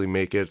can actually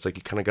make it. It's like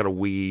you kind of got to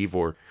weave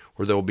or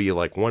there'll be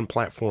like one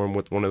platform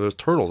with one of those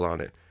turtles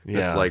on it.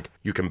 Yeah. It's like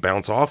you can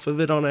bounce off of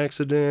it on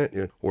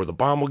accident or the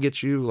bomb will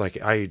get you.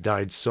 Like I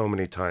died so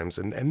many times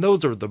and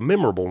those are the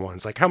memorable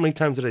ones. Like how many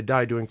times did I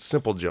die doing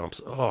simple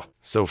jumps? Oh,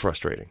 so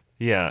frustrating.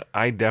 Yeah,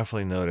 I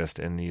definitely noticed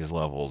in these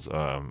levels,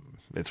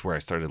 it's where I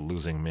started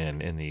losing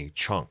men in the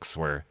chunks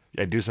where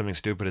I do something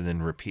stupid and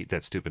then repeat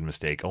that stupid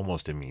mistake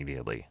almost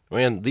immediately.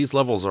 Man, these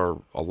levels are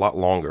a lot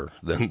longer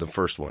than the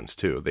first ones,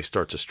 too. They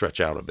start to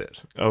stretch out a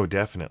bit. Oh,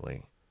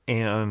 definitely.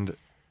 And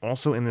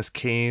also in this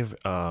cave,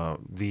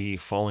 the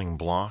falling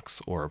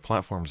blocks or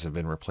platforms have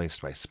been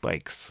replaced by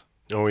spikes.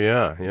 Oh,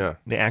 yeah.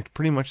 They act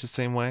pretty much the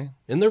same way.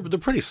 And they're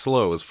pretty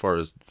slow as far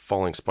as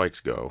falling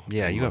spikes go.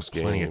 Yeah, you have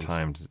plenty of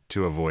time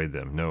to avoid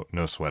them.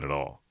 No sweat at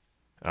all.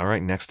 All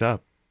right, next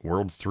up,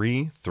 World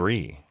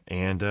 3-3.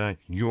 And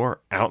you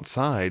are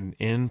outside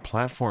in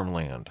platform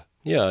land.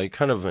 Yeah,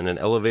 kind of in an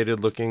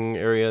elevated looking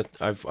area.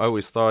 I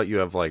always thought you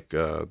have like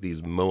these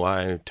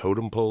moai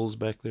totem poles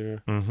back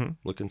there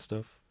looking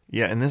stuff.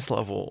 Yeah, and this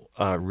level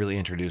really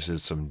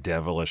introduces some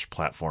devilish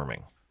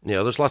platforming.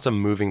 Yeah, there's lots of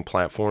moving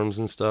platforms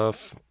and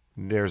stuff.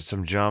 There's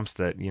some jumps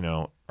that,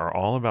 are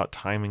all about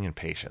timing and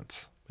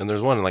patience. And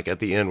there's one like at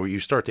the end where you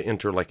start to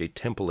enter like a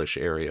temple-ish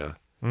area.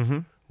 Mm-hmm.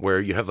 Where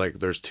you have like,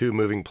 there's 2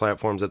 moving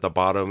platforms at the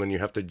bottom and you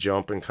have to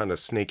jump and kind of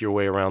snake your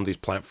way around these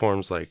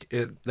platforms. Like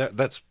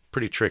that's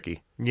pretty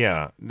tricky.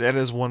 Yeah, that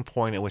is one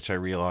point at which I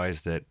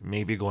realized that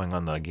maybe going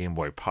on the Game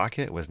Boy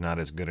Pocket was not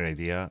as good an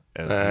idea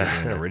as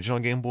using an original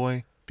Game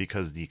Boy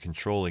because the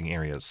controlling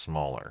area is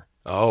smaller.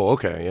 Oh,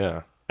 okay,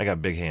 yeah. I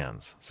got big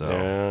hands, so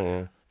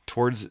yeah.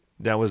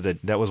 That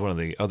was one of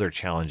the other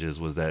challenges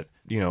was that,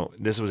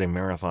 this was a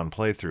marathon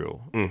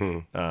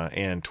playthrough.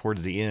 And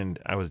towards the end,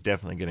 I was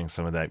definitely getting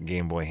some of that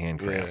Game Boy hand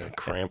cramp. Yeah,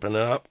 cramping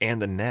up. And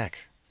the neck.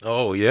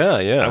 Oh, yeah.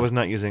 I was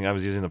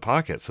using the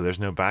Pocket, so there's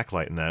no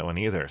backlight in that one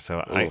either. So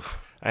I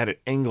had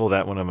it angled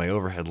at one of my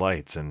overhead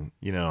lights, and,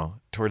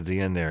 towards the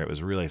end there, it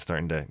was really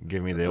starting to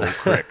give me the old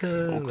crick.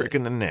 Old crick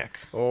in the neck.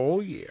 Oh,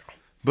 yeah.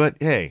 But,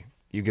 hey,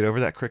 you get over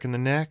that crick in the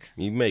neck.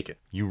 You make it.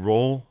 You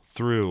roll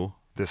through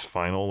this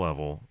final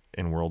level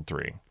in World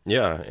 3.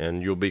 Yeah,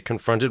 and you'll be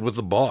confronted with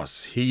the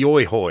boss.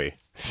 Hiyoi hoi.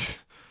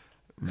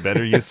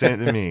 Better you say it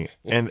than me.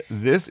 And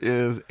this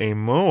is a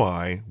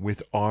moai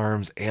with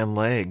arms and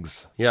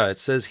legs. Yeah, it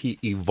says he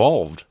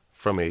evolved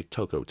from a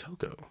Toko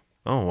Toko.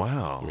 Oh,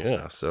 wow.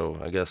 Yeah, so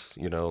I guess,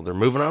 they're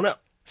moving on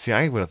up. See,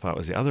 I would have thought it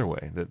was the other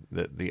way.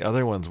 That the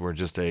other ones were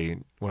just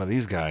one of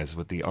these guys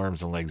with the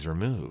arms and legs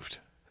removed.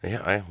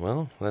 Yeah,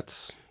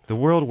 that's The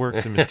world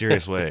works in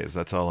mysterious ways.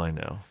 That's all I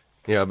know.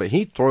 Yeah, but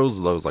he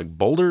throws those like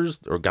boulders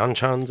or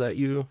ganchans at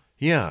you.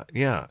 Yeah,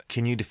 yeah.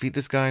 Can you defeat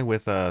this guy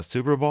with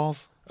super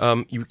balls?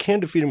 You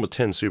can defeat him with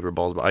 10 Super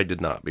Balls, but I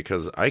did not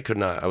because I could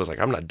not. I was like,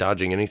 I'm not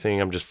dodging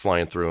anything. I'm just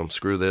flying through them.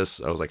 Screw this.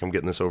 I was like, I'm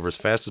getting this over as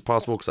fast as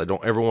possible because I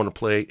don't ever want to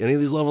play any of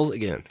these levels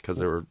again because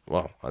they were,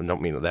 well, I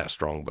don't mean it that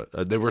strong, but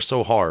they were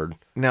so hard.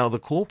 Now, the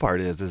cool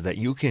part is that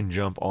you can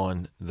jump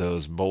on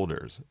those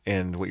boulders.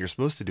 And what you're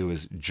supposed to do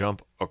is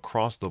jump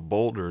across the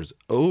boulders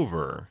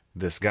over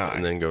this guy.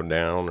 And then go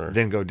down or...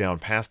 Then go down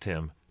past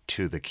him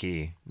to the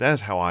key. That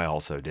is how I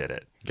also did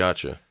it.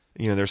 Gotcha.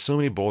 You know, there's so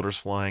many boulders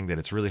flying that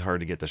it's really hard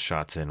to get the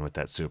shots in with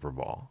that super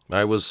ball.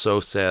 I was so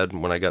sad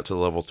when I got to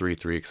level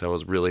 3-3 because I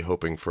was really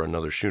hoping for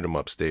another shoot 'em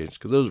up stage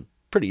because it was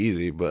pretty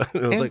easy, but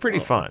it was and like pretty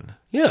fun.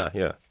 Yeah,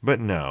 yeah. But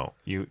no,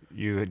 you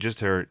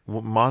just heard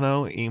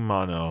mano y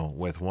mano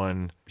with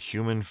one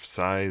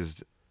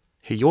human-sized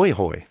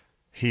Hioi-hoi.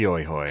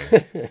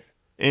 Hioi-hoi.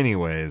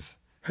 Anyways,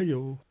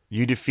 Heyo.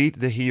 you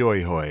defeat the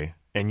Hioi-hoi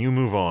and you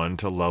move on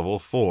to level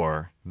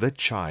 4, the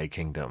Chai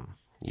Kingdom.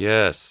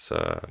 Yes,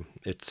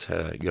 it's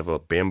you have a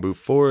bamboo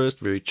forest,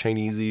 very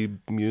Chinesey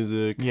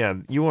music. Yeah,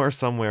 you are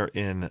somewhere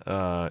in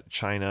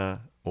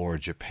China or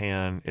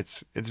Japan.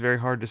 It's very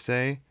hard to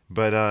say,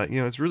 but you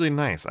know, it's really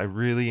nice. I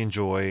really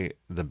enjoy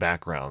the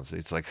backgrounds.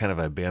 It's like kind of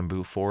a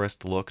bamboo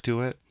forest look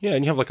to it. Yeah,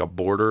 and you have like a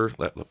border,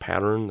 the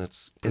pattern.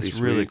 That's pretty It's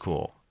sweet. really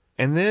cool.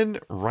 And then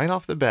right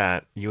off the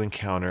bat, you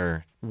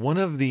encounter one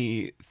of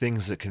the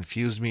things that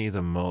confused me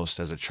the most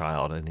as a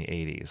child in the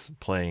 80s,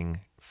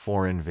 playing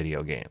foreign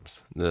video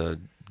games. The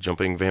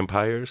jumping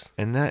vampires.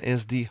 And that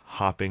is the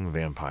hopping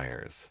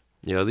vampires.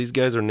 Yeah, these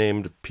guys are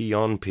named P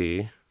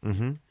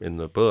in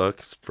the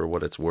books for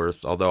what it's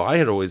worth. Although I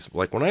had always,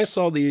 like, when I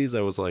saw these,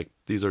 I was like,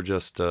 these are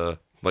just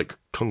like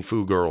kung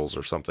fu girls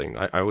or something.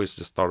 I always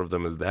just thought of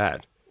them as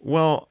that.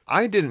 Well,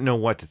 I didn't know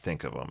what to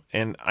think of them.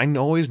 And I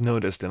always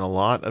noticed in a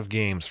lot of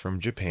games from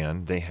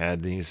Japan, they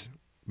had these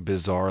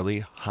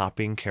bizarrely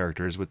hopping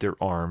characters with their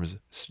arms,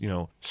 you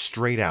know,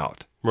 straight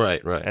out.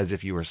 Right, right. As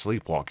if you were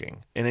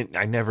sleepwalking. And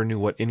I never knew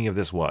what any of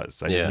this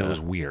was. I just knew it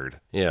was weird.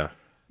 Yeah.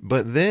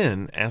 But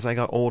then, as I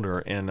got older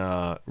and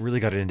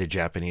really got into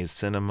Japanese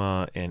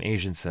cinema and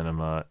Asian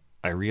cinema,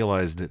 I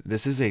realized that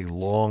this is a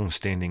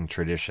long-standing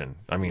tradition.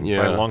 I mean,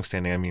 by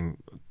long-standing, I mean,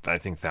 I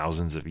think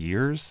thousands of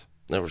years.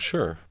 Oh,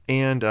 sure.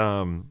 And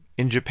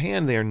in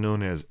Japan, they are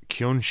known as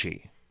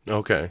kyonshi.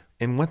 Okay.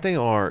 And what they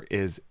are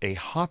is a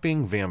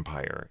hopping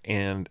vampire.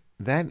 And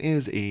that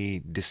is a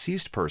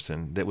deceased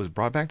person that was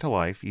brought back to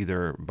life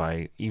either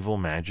by evil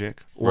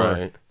magic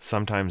or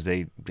sometimes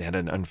they had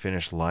an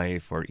unfinished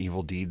life or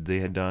evil deed they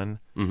had done.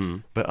 Mm-hmm.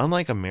 But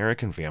unlike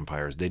American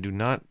vampires, they do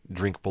not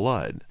drink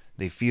blood.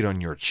 They feed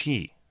on your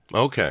chi.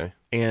 Okay.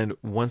 And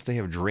once they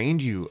have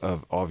drained you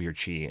of your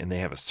chi and they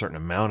have a certain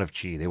amount of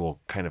chi, they will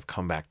kind of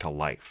come back to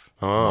life,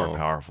 more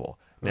powerful.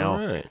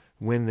 Now,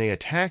 when they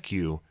attack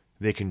you,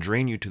 they can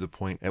drain you to the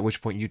point at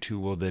which point you too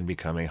will then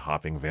become a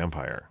hopping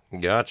vampire.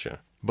 Gotcha.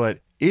 But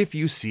if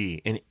you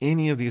see in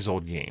any of these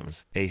old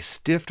games a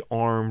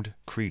stiff-armed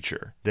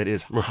creature that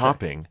is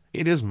hopping,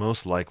 it is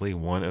most likely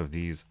one of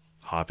these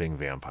hopping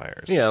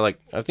vampires. Yeah, like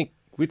I think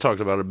we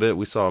talked about it a bit.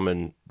 We saw them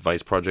in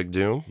Vice Project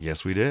Doom.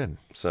 Yes, we did.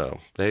 So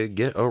they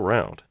get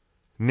around.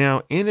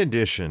 Now, in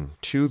addition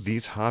to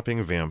these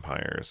hopping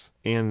vampires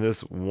and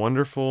this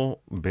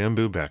wonderful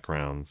bamboo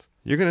backgrounds,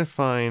 you're going to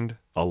find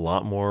a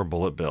lot more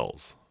bullet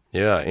bills.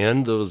 Yeah,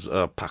 and those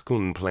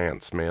pakun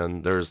plants,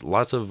 man. There's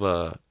lots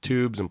of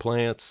tubes and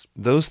plants.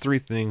 Those three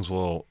things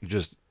will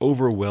just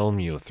overwhelm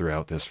you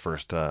throughout this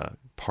first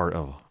part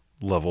of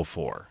level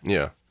 4.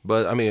 Yeah,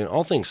 but I mean,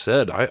 all things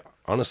said, I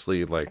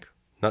honestly, like,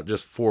 not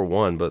just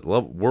 4-1, but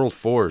World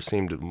 4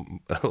 seemed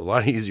a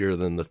lot easier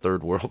than the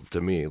third world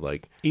to me.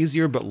 Like,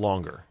 easier but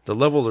longer. The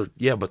levels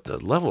are, but the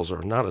levels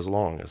are not as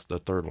long as the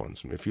third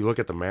ones. If you look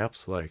at the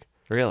maps, like...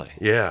 Really?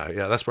 Yeah,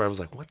 that's where I was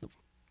like, what the...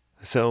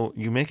 So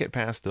you make it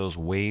past those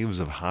waves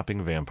of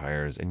hopping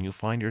vampires, and you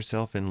find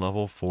yourself in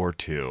level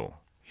 4-2.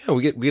 Yeah,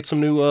 we get some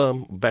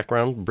new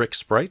background brick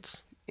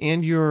sprites.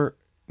 And you're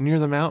near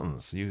the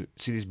mountains. You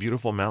see these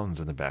beautiful mountains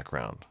in the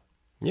background.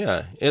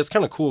 Yeah, it's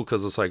kind of cool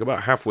because it's like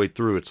about halfway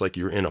through, it's like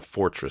you're in a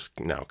fortress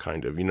now,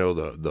 kind of. You know,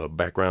 the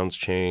backgrounds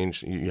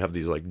change. You have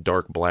these like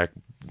dark black,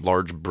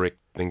 large brick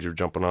things you're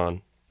jumping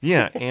on.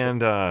 Yeah,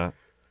 and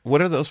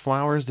what are those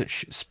flowers that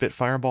spit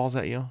fireballs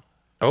at you?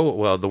 Oh,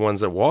 well, the ones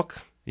that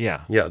walk?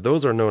 Yeah. Yeah,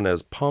 those are known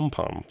as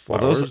pom-pom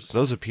flowers. Well,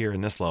 those appear in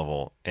this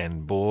level,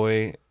 and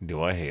boy,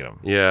 do I hate them.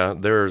 Yeah,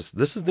 this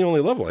is the only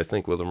level, I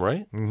think, with them,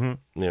 right?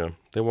 Mm-hmm. Yeah,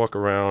 they walk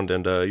around,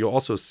 and you'll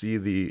also see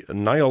the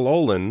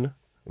Nyalolan,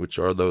 which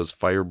are those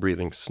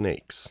fire-breathing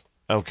snakes.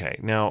 Okay,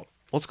 now,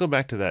 let's go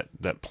back to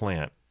that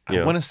plant.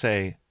 I want to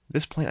say,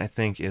 this plant, I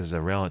think, is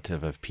a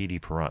relative of P.D.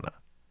 Piranha.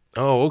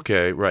 Oh,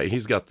 okay, right.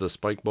 He's got the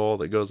spike ball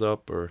that goes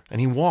up, or... And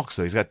he walks,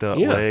 so he's got the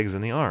legs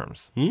and the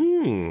arms.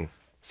 Hmm.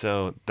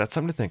 So that's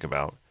something to think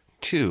about.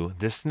 2,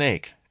 this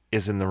snake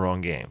is in the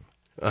wrong game.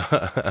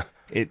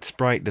 Its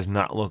sprite does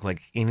not look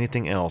like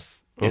anything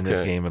else in this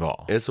Okay. game at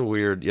all. It's a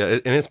weird, yeah,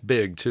 and it's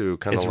big too,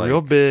 kind of It's like.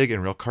 real big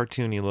and real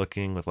cartoony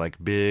looking with like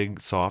big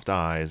soft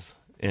eyes,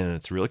 and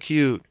it's real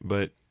cute,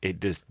 but it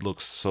just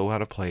looks so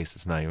out of place.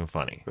 It's not even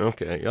funny.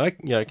 Okay,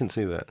 I can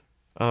see that.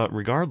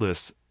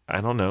 Regardless,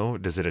 I don't know.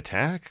 Does it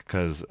attack?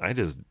 Because I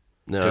just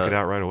took it Uh,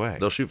 out right away.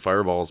 they'll shoot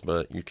fireballs,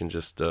 but you can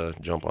just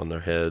jump on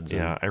their heads.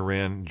 Yeah, I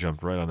ran,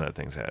 jumped right on that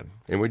thing's head.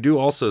 And we do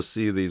also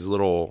see these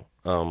little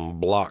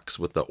blocks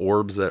with the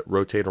orbs that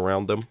rotate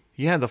around them.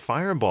 Yeah, the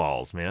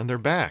fireballs, man, they're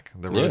back.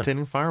 The Yeah.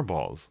 rotating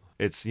fireballs.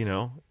 It's,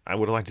 I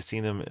would have liked to see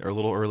them a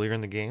little earlier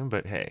in the game,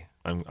 but hey,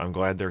 I'm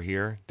glad they're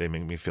here. They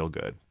make me feel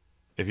good.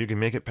 If you can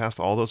make it past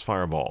all those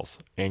fireballs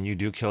and you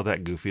do kill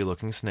that goofy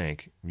looking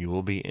snake, you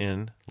will be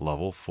in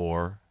level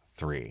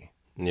 4-3.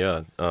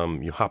 Yeah,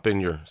 you hop in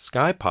your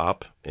Sky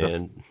Pop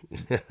and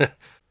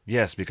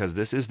Yes, because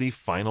this is the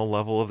final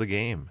level of the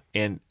game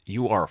and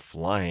you are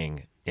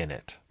flying in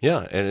it.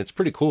 yeah, and it's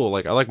pretty cool.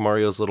 Like I like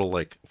Mario's little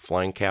like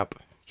flying cap.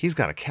 He's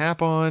got a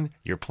cap on.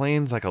 Your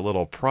plane's like a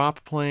little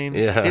prop plane.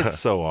 Yeah. It's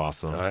so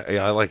awesome.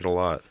 I like it a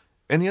lot.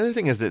 And the other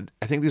thing is that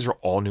I think these are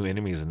all new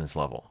enemies in this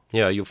level.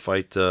 Yeah, you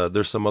fight.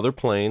 There's some other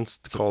planes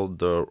called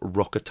the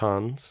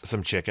Rokatans.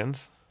 Some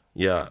chickens.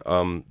 Yeah,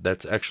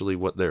 that's actually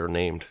what they're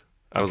named.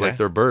 I was Okay. like,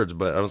 they're birds,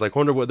 but I was like,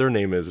 wonder what their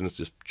name is, and it's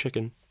just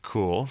chicken.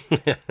 Cool.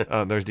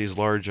 There's these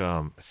large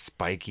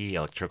spiky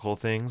electrical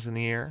things in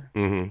the air.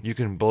 Mm-hmm. You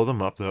can blow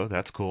them up, though.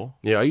 That's cool.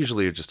 Yeah, I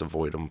usually just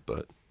avoid them,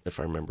 but if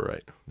I remember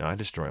right. No, I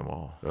destroy them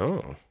all.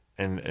 Oh,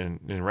 And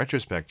in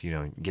retrospect,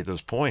 you get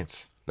those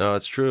points. no,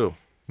 it's true.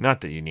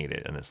 Not that you need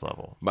it in this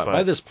level. But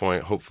by this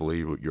point, hopefully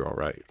you're all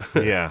right.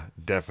 Yeah,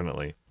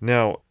 definitely.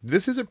 Now,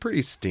 this is a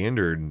pretty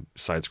standard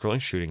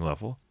side-scrolling shooting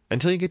level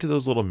until you get to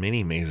those little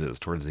mini mazes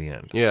towards the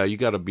end. Yeah, you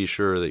got to be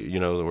sure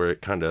that where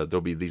it kind of there'll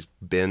be these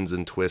bends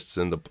and twists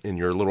in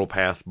your little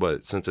path,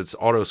 but since it's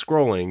auto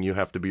scrolling, you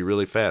have to be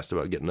really fast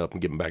about getting up and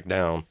getting back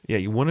down. Yeah,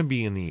 you want to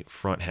be in the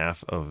front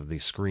half of the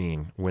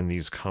screen when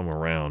these come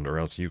around, or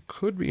else you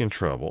could be in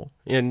trouble.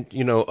 And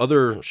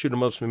other shoot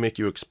 'em ups may make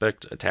you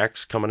expect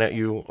attacks coming at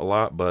you a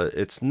lot, but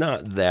it's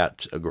not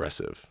that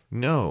aggressive.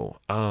 No.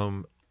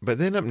 But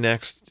then up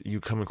next, you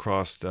come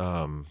across,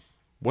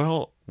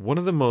 one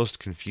of the most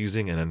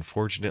confusing and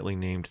unfortunately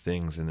named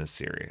things in this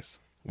series.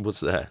 What's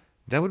that?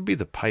 That would be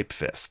the pipe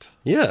fist.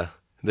 Yeah,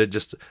 that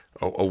just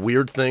a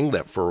weird thing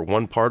that for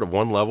one part of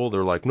one level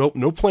they're like, nope,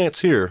 no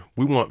plants here.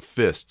 We want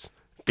fists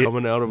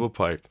coming out of a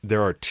pipe.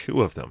 There are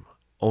two of them.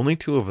 Only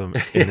two of them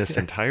in this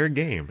entire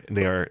game.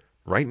 They are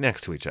right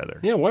next to each other.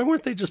 Yeah, why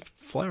weren't they just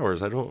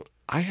flowers?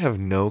 I have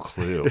no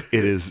clue.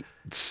 It is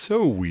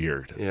so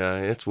weird. Yeah,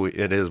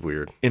 it is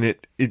weird. And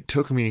it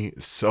took me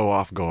so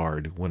off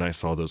guard when I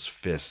saw those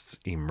fists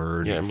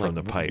emerge Yeah, I'm from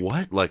like, the pipe.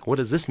 what? Like, what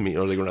does this mean?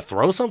 Are they going to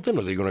throw something?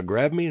 Are they going to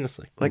grab me? And it's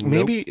Like nope.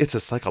 maybe it's a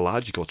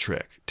psychological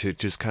trick to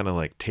just kind of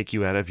like take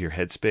you out of your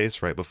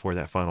headspace right before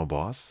that final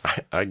boss.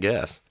 I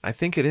guess. I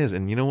think it is.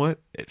 And you know what?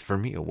 For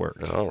me, it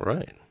worked. All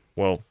right.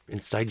 Well,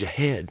 Inside your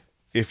head.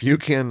 if you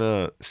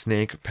can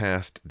snake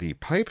past the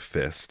pipe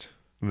fist,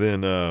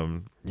 then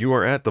you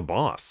are at the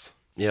boss.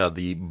 Yeah,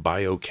 the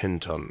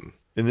Biokenton.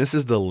 And this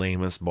is the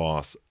lamest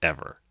boss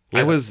ever. I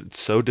Yeah. was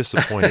so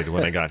disappointed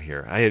when I got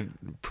here. I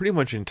had pretty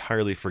much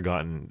entirely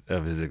forgotten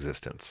of his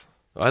existence.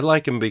 I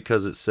like him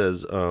because it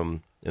says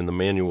in the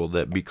manual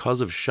that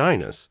because of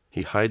shyness,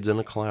 he hides in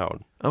a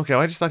cloud. Okay,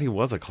 well, I just thought he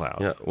was a cloud.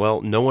 Yeah,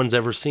 well, no one's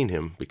ever seen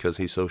him because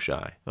he's so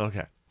shy.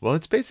 Okay. Well,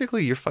 it's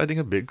basically you're fighting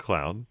a big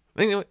cloud.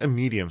 A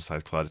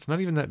medium-sized cloud. It's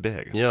not even that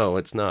big. No,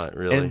 it's not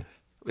really. And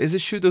is it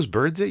shoot those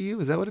birds at you?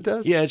 Is that what it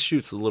does? Yeah, it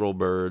shoots the little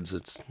birds.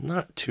 It's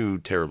not too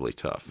terribly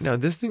tough. Now,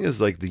 this thing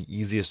is like the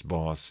easiest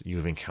boss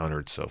you've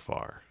encountered so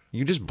far.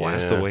 You just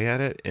blast Yeah. away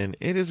at it, and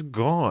it is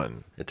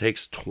gone. It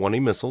takes 20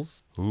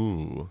 missiles,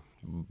 Ooh.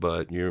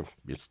 but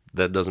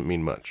that doesn't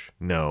mean much.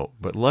 No,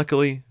 but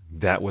luckily,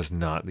 that was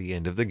not the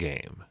end of the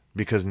game.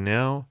 Because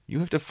now, you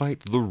have to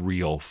fight the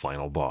real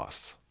final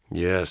boss.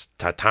 Yes,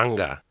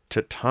 Tatanga.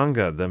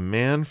 Tatanga, the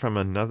man from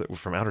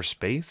outer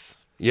space?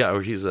 Yeah,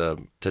 or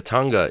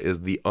Tatanga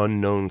is the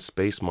unknown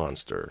space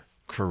monster.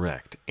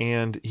 Correct.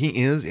 And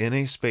he is in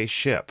a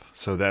spaceship,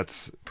 so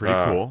that's pretty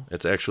cool.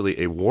 It's actually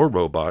a war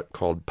robot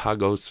called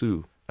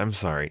Pagosu. I'm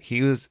sorry.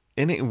 He was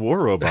in a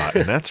war robot,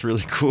 and that's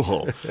really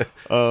cool.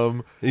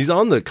 He's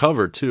on the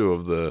cover too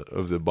of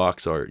the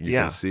box art. You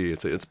Yeah. can see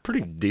it's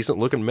pretty decent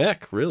looking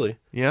mech, really.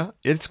 Yeah,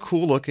 it's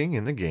cool looking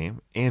in the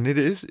game, and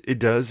it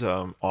does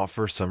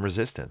offer some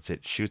resistance.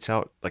 It shoots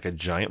out like a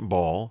giant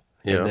ball,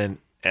 Yeah. and then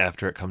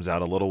after it comes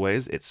out a little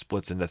ways, it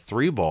splits into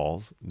 3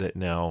 balls that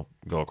now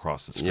go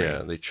across the screen.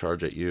 Yeah, they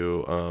charge at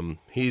you.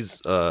 He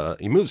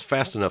moves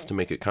fast enough to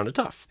make it kind of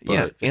tough. But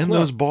Yeah, it's and not-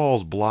 those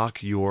balls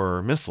block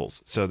your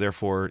missiles. So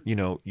therefore,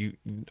 you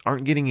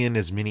aren't getting in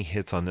as many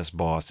hits on this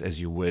boss as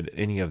you would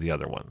any of the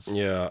other ones.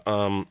 Yeah.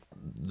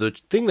 The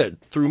thing that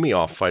threw me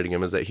off fighting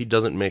him is that he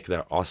doesn't make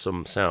that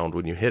awesome sound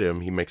when you hit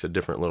him. He makes a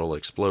different little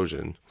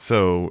explosion.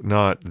 So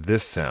not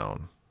this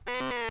sound.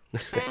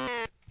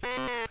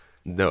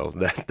 No,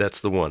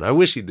 that's the one. I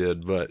wish he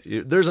did, but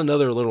there's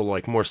another little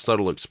like more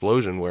subtle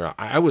explosion where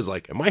I was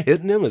like, "Am I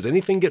hitting him? Is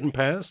anything getting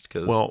past?"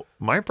 Because Well,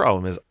 my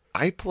problem is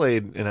I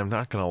played, and I'm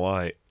not going to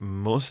lie,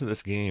 most of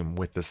this game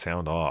with the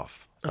sound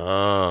off.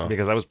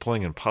 Because I was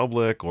playing in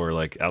public or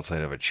like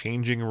outside of a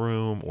changing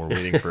room or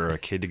waiting for a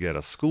kid to get out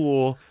of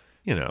school.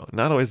 You know,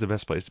 not always the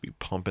best place to be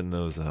pumping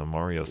those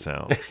Mario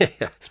sounds,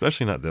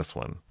 especially not this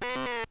one.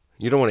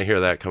 you don't want to hear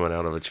that coming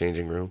out of a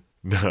changing room.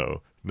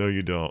 No, no,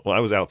 you don't. Well,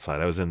 I was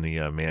outside. I was in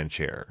the man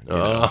chair. You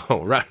know,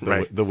 Oh, right,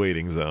 right. the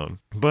waiting zone.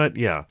 But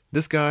yeah,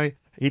 this guy,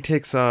 he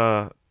takes,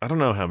 I don't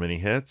know how many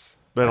hits,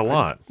 but a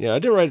lot. Yeah, I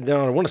didn't write it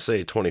down. I want to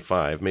say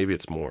 25. Maybe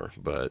it's more,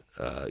 but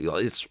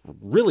it's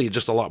really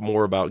just a lot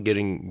more about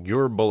getting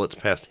your bullets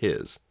past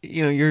his.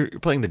 You know, you're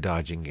playing the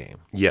dodging game.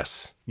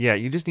 Yes. Yeah,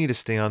 you just need to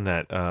stay on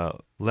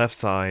that left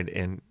side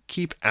and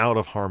keep out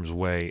of harm's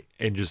way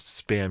and just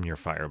spam your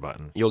fire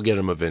button. You'll get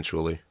him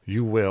eventually.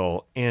 You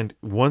will. And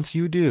once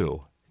you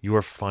do, you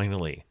are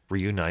finally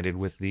reunited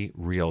with the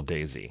real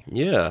Daisy.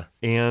 Yeah.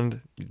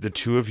 And the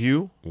two of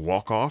you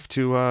walk off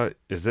to,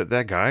 is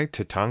that guy,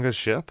 Tatanga's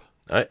ship?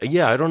 I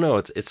don't know.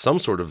 It's some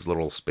sort of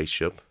little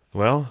spaceship.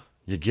 Well,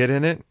 you get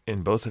in it,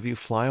 and both of you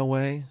fly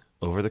away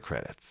over the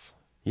credits.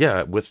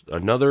 Yeah, with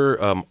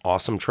another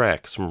awesome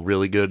track. Some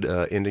really good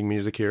ending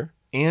music here.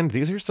 And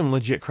these are some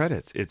legit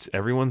credits. It's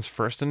everyone's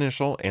first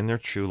initial and their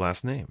true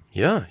last name.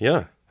 Yeah,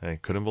 yeah. I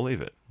couldn't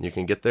believe it. You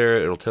can get there,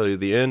 it'll tell you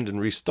the end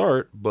and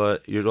restart,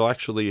 but you'll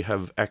actually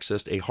have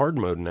accessed a hard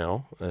mode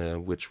now,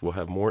 which will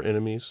have more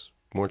enemies,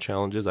 more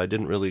challenges. I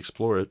didn't really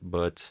explore it,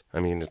 but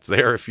I mean, it's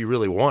there if you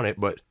really want it,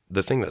 but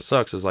the thing that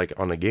sucks is like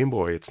on a Game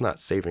Boy, it's not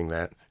saving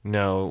that.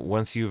 No,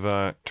 once you've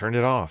turned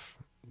it off,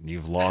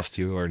 you've lost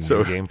your New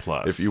So, Game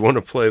Plus. If you want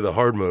to play the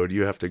hard mode,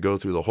 you have to go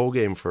through the whole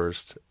game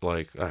first.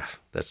 Like,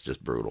 that's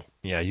just brutal.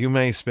 Yeah, you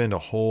may spend a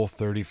whole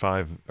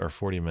 35 or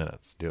 40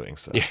 minutes doing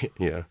so.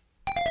 Yeah.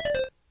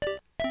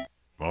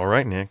 All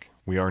right, Nick,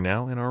 we are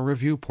now in our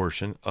review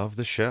portion of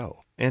the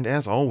show. And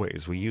as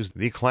always, we use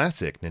the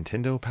classic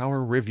Nintendo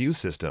Power review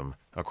system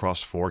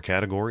across 4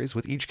 categories,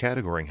 with each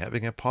category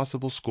having a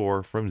possible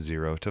score from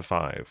 0 to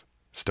 5.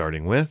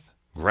 Starting with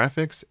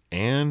graphics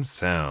and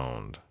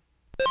sound.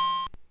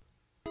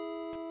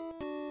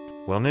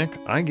 Well, Nick,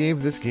 I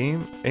gave this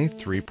game a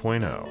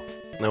 3.0.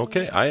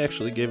 Okay, I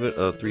actually gave it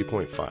a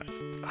 3.5.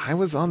 I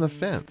was on the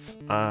fence.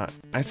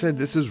 I said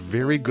this was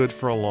very good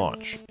for a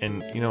launch,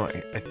 and you know,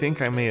 I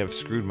think I may have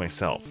screwed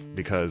myself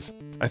because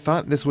I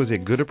thought this was a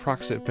good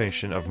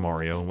approximation of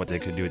Mario and what they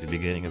could do at the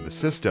beginning of the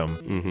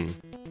system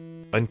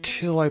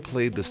until I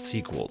played the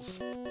sequels.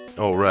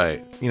 Oh,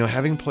 right. You know,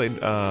 having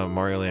played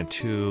Mario Land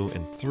 2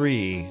 and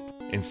 3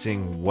 and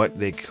seeing what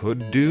they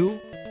could do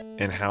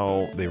and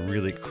how they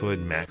really could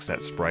max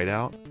that sprite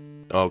out.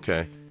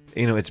 Okay.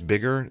 You know, it's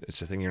bigger.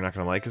 It's a thing you're not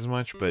going to like as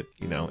much, but,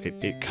 you know,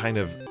 it kind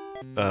of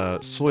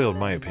soiled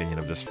my opinion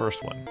of this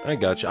first one. I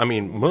got you. I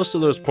mean, most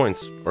of those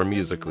points are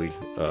musically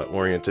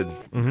oriented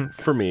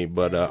for me,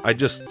 but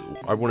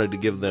I wanted to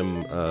give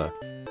them a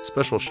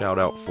special shout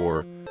out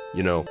for,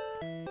 you know,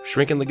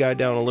 shrinking the guy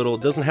down a little.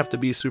 It doesn't have to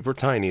be super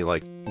tiny,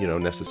 like, you know,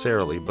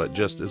 necessarily, but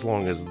just as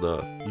long as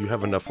you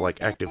have enough,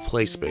 like, active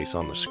play space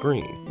on the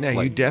screen. Now,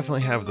 like, you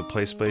definitely have the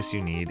play space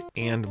you need,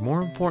 and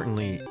more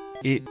importantly,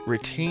 it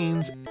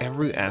retains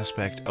every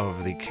aspect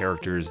of the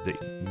characters that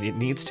it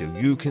needs to.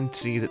 You can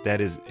see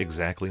that is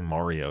exactly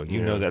Mario.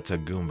 You know that's a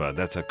Goomba,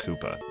 that's a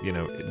Koopa. You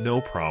know,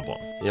 no problem.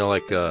 You know,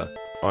 like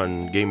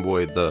on Game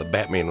Boy, the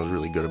Batman was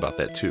really good about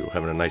that too,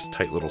 having a nice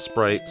tight little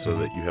sprite so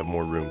that you have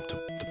more room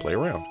to play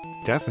around.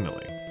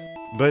 Definitely.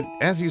 But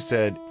as you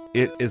said,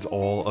 it is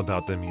all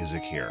about the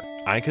music here.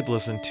 I could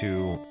listen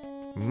to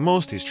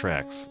most of these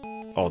tracks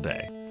all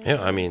day.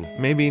 Yeah, I mean...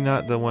 Maybe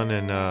not the one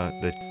in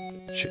the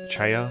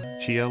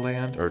Chia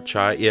Land? Or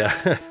Chai, yeah.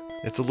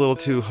 It's a little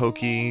too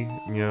hokey,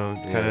 you know,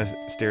 kind of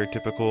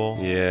stereotypical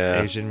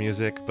Asian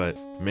music, but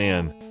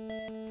man,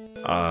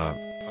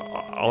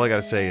 all I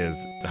gotta say is,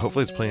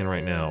 hopefully it's playing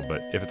right now, but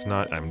if it's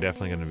not, I'm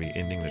definitely going to be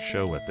ending the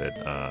show with it.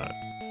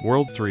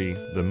 World 3,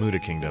 the Muda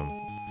Kingdom.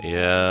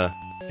 Yeah.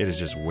 It is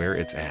just where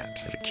it's at.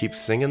 Gotta keep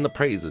singing the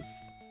praises.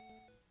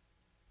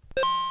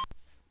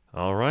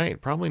 All right,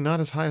 probably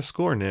not as high a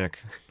score, Nick.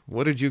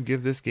 What did you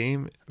give this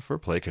game for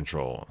play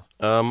control?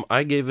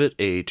 I gave it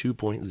a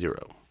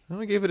 2.0.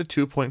 I gave it a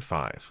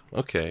 2.5.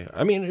 Okay.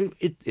 I mean,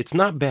 it's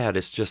not bad.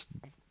 It's just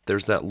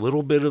there's that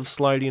little bit of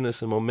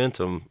slidiness and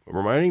momentum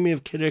reminding me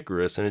of Kid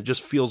Icarus, and it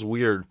just feels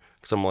weird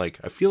because I'm like,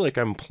 I feel like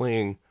I'm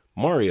playing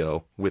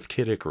Mario with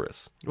Kid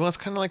Icarus. Well, it's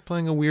kind of like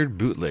playing a weird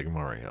bootleg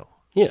Mario.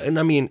 Yeah, and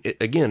I mean,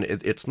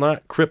 it's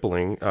not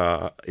crippling.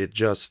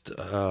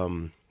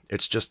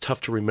 It's just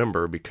tough to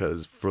remember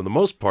because for the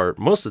most part,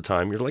 most of the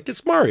time, you're like,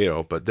 it's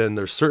Mario. But then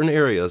there's certain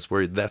areas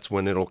where that's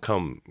when it'll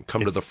come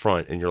to the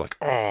front and you're like,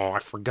 oh, I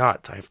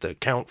forgot. I have to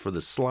account for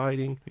the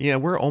sliding. Yeah,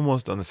 we're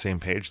almost on the same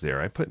page there.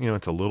 I put, you know,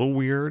 it's a little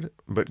weird,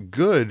 but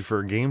good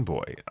for Game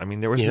Boy. I mean,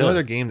 there was no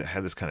other game that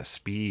had this kind of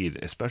speed,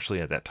 especially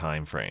at that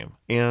time frame.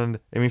 And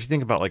I mean, if you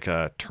think about like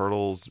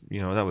Turtles, you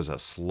know, that was a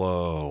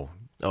slow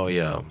Oh,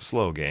 yeah.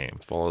 Slow game.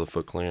 Follow the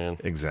Foot Clan.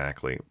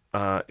 Exactly.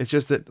 It's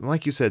just that,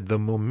 like you said, the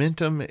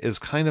momentum is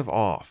kind of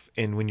off.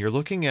 And when you're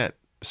looking at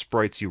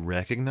sprites you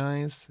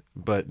recognize,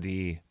 but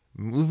the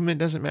movement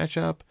doesn't match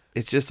up,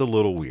 it's just a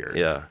little weird.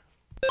 Yeah.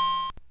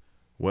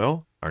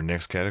 Well, our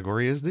next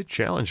category is the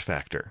challenge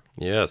factor.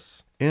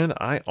 Yes. And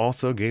I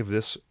also gave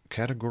this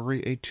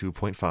category a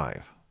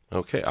 2.5.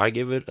 Okay, I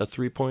give it a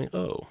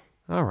 3.0.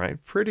 All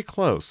right, pretty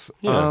close.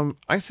 Yeah.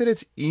 I said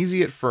it's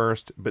easy at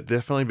first, but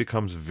definitely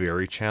becomes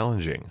very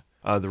challenging.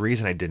 The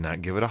reason I did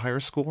not give it a higher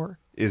score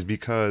is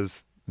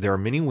because there are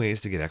many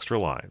ways to get extra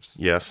lives,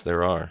 Yes,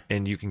 there are.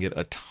 and you can get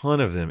a ton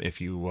of them if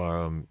you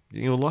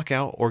luck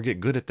out or get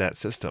good at that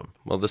system.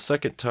 Well, the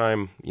second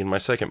time, in my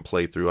second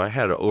playthrough, I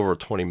had over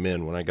 20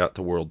 men when I got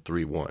to World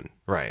 3-1.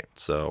 Right.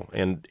 So,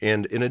 and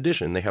in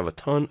addition, they have a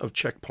ton of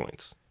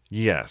checkpoints.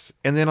 Yes.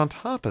 And then on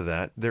top of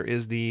that, there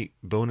is the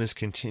bonus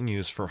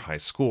continues for high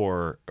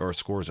score or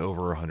scores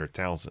over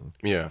 100,000.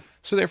 Yeah.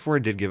 So therefore, I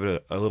did give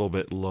it a little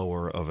bit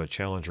lower of a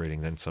challenge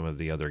rating than some of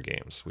the other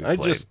games we I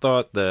played. just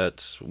thought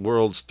that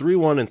Worlds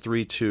 3-1 and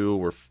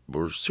 3-2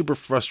 were super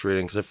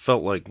frustrating because I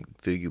felt like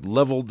the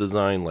level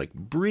design like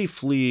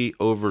briefly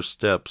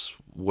oversteps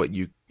what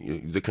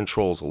the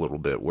controls a little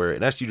bit, where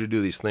it asks you to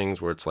do these things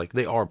where it's like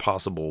they are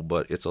possible,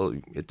 but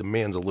it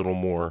demands a little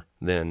more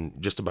than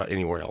just about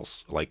anywhere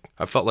else. Like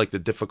I felt like the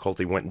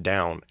difficulty went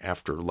down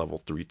after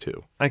level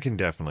 3-2. I can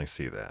definitely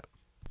see that.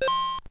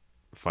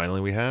 Finally,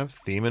 we have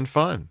theme and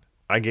fun.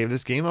 I gave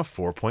this game a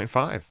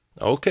 4.5.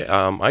 Okay,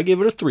 I gave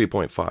it a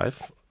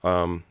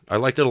 3.5. I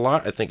liked it a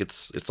lot. I think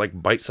it's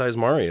like bite-sized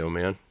Mario,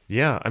 man.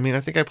 Yeah, I mean,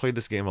 I think I played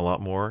this game a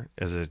lot more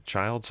as a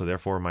child, so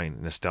therefore my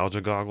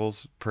nostalgia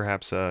goggles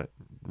perhaps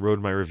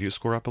rode my review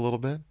score up a little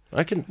bit.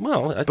 I think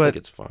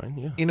it's fine,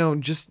 yeah. You know,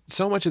 just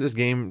so much of this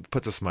game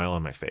puts a smile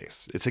on my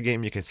face. It's a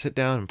game you can sit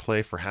down and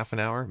play for half an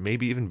hour,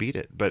 maybe even beat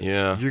it, but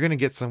Yeah. you're going to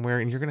get somewhere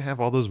and you're going to have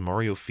all those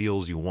Mario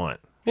feels you want.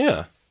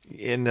 Yeah.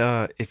 And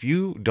if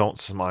you don't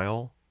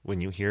smile when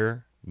you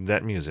hear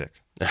that music,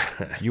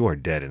 you are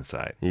dead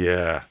inside.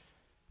 Yeah.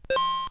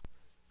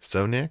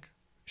 So, Nick,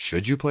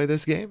 should you play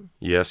this game?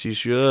 Yes, you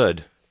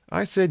should.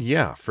 I said,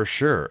 yeah, for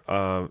sure.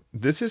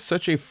 This is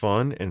such a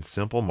fun and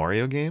simple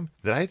Mario game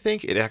that I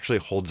think it actually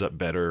holds up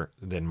better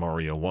than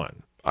Mario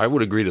 1. I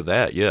would agree to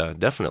that, yeah,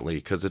 definitely,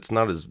 because it's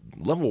not as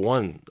level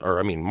 1, or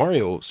I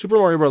mean, Super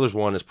Mario Brothers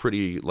 1 is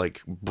pretty,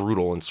 like,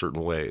 brutal in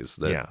certain ways.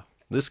 Yeah.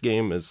 This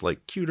game is,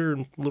 like, cuter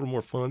and a little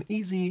more fun,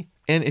 easy.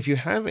 And if you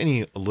have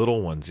any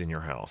little ones in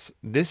your house,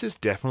 this is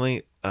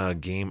definitely a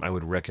game I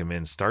would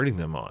recommend starting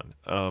them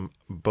on.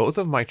 Both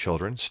of my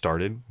children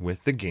started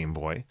with the Game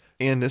Boy,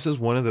 and this is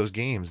one of those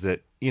games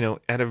that,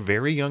 at a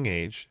very young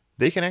age,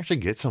 they can actually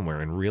get somewhere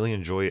and really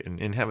enjoy it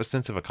and have a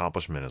sense of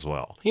accomplishment as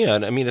well. Yeah,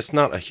 and I mean, it's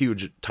not a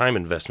huge time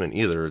investment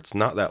either. It's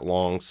not that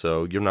long,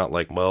 so you're not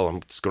like, well,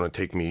 it's going to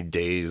take me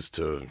days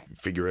to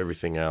figure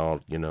everything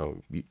out.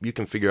 You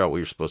can figure out what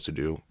you're supposed to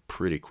do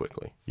pretty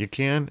quickly. You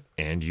can,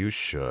 and you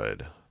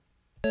should.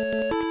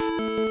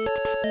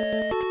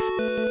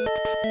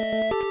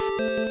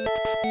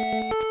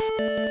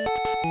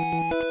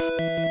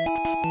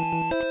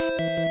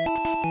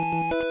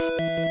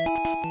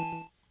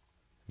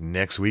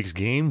 Next week's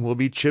game will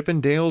be Chip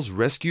 'n Dale's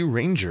Rescue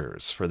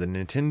Rangers for the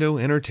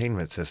Nintendo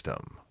Entertainment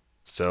System.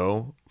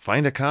 So,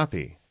 find a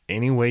copy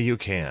any way you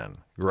can,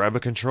 grab a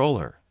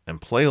controller,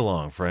 and play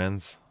along,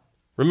 friends.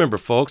 Remember,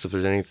 folks, if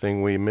there's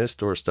anything we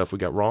missed or stuff we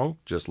got wrong,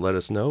 just let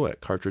us know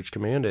at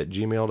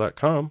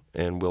cartridgecommand@gmail.com,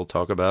 and we'll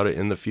talk about it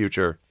in the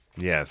future.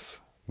 Yes,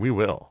 we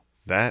will.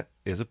 That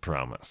is a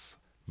promise.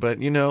 But,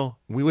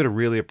 we would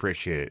really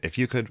appreciate it if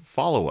you could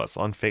follow us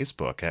on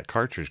Facebook at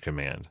Cartridge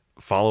Command.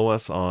 Follow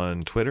us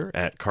on Twitter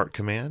at Cart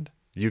Command.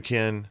 You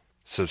can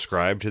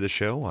subscribe to the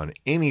show on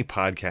any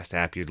podcast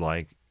app you'd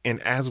like. And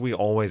as we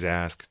always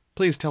ask,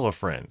 please tell a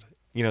friend.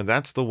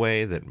 That's the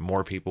way that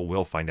more people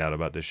will find out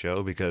about the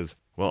show because,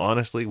 well,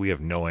 honestly, we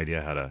have no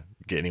idea how to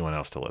get anyone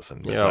else to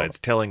listen besides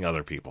telling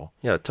other people.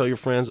 Yeah, tell your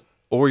friends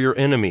or your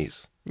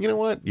enemies. You know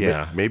what?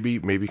 Yeah. Maybe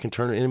you can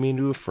turn an enemy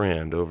into a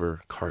friend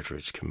over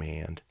Cartridge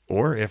Command.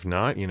 Or if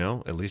not,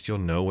 at least you'll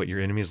know what your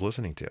enemy is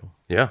listening to.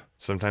 Yeah.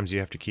 Sometimes you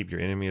have to keep your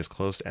enemy as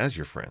close as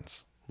your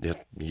friends. Yeah,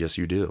 yes,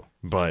 you do.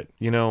 But,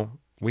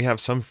 we have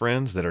some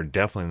friends that are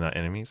definitely not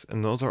enemies,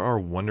 and those are our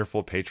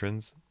wonderful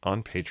patrons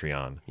on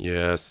Patreon.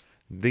 Yes.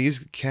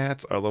 These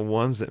cats are the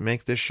ones that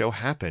make this show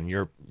happen.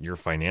 Your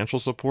financial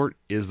support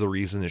is the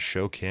reason this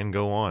show can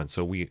go on.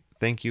 So we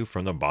thank you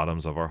from the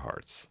bottoms of our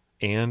hearts.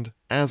 And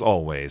as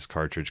always,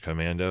 Cartridge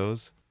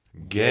Commandos,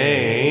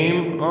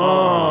 game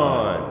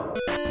on!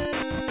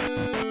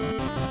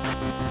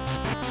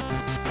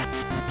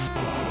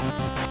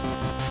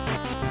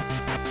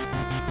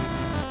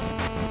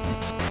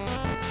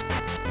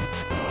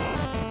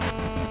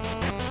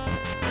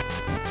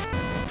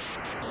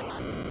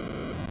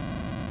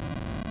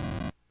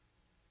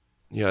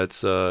 Yeah,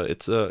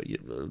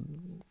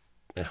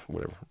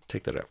 whatever.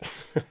 Take that out.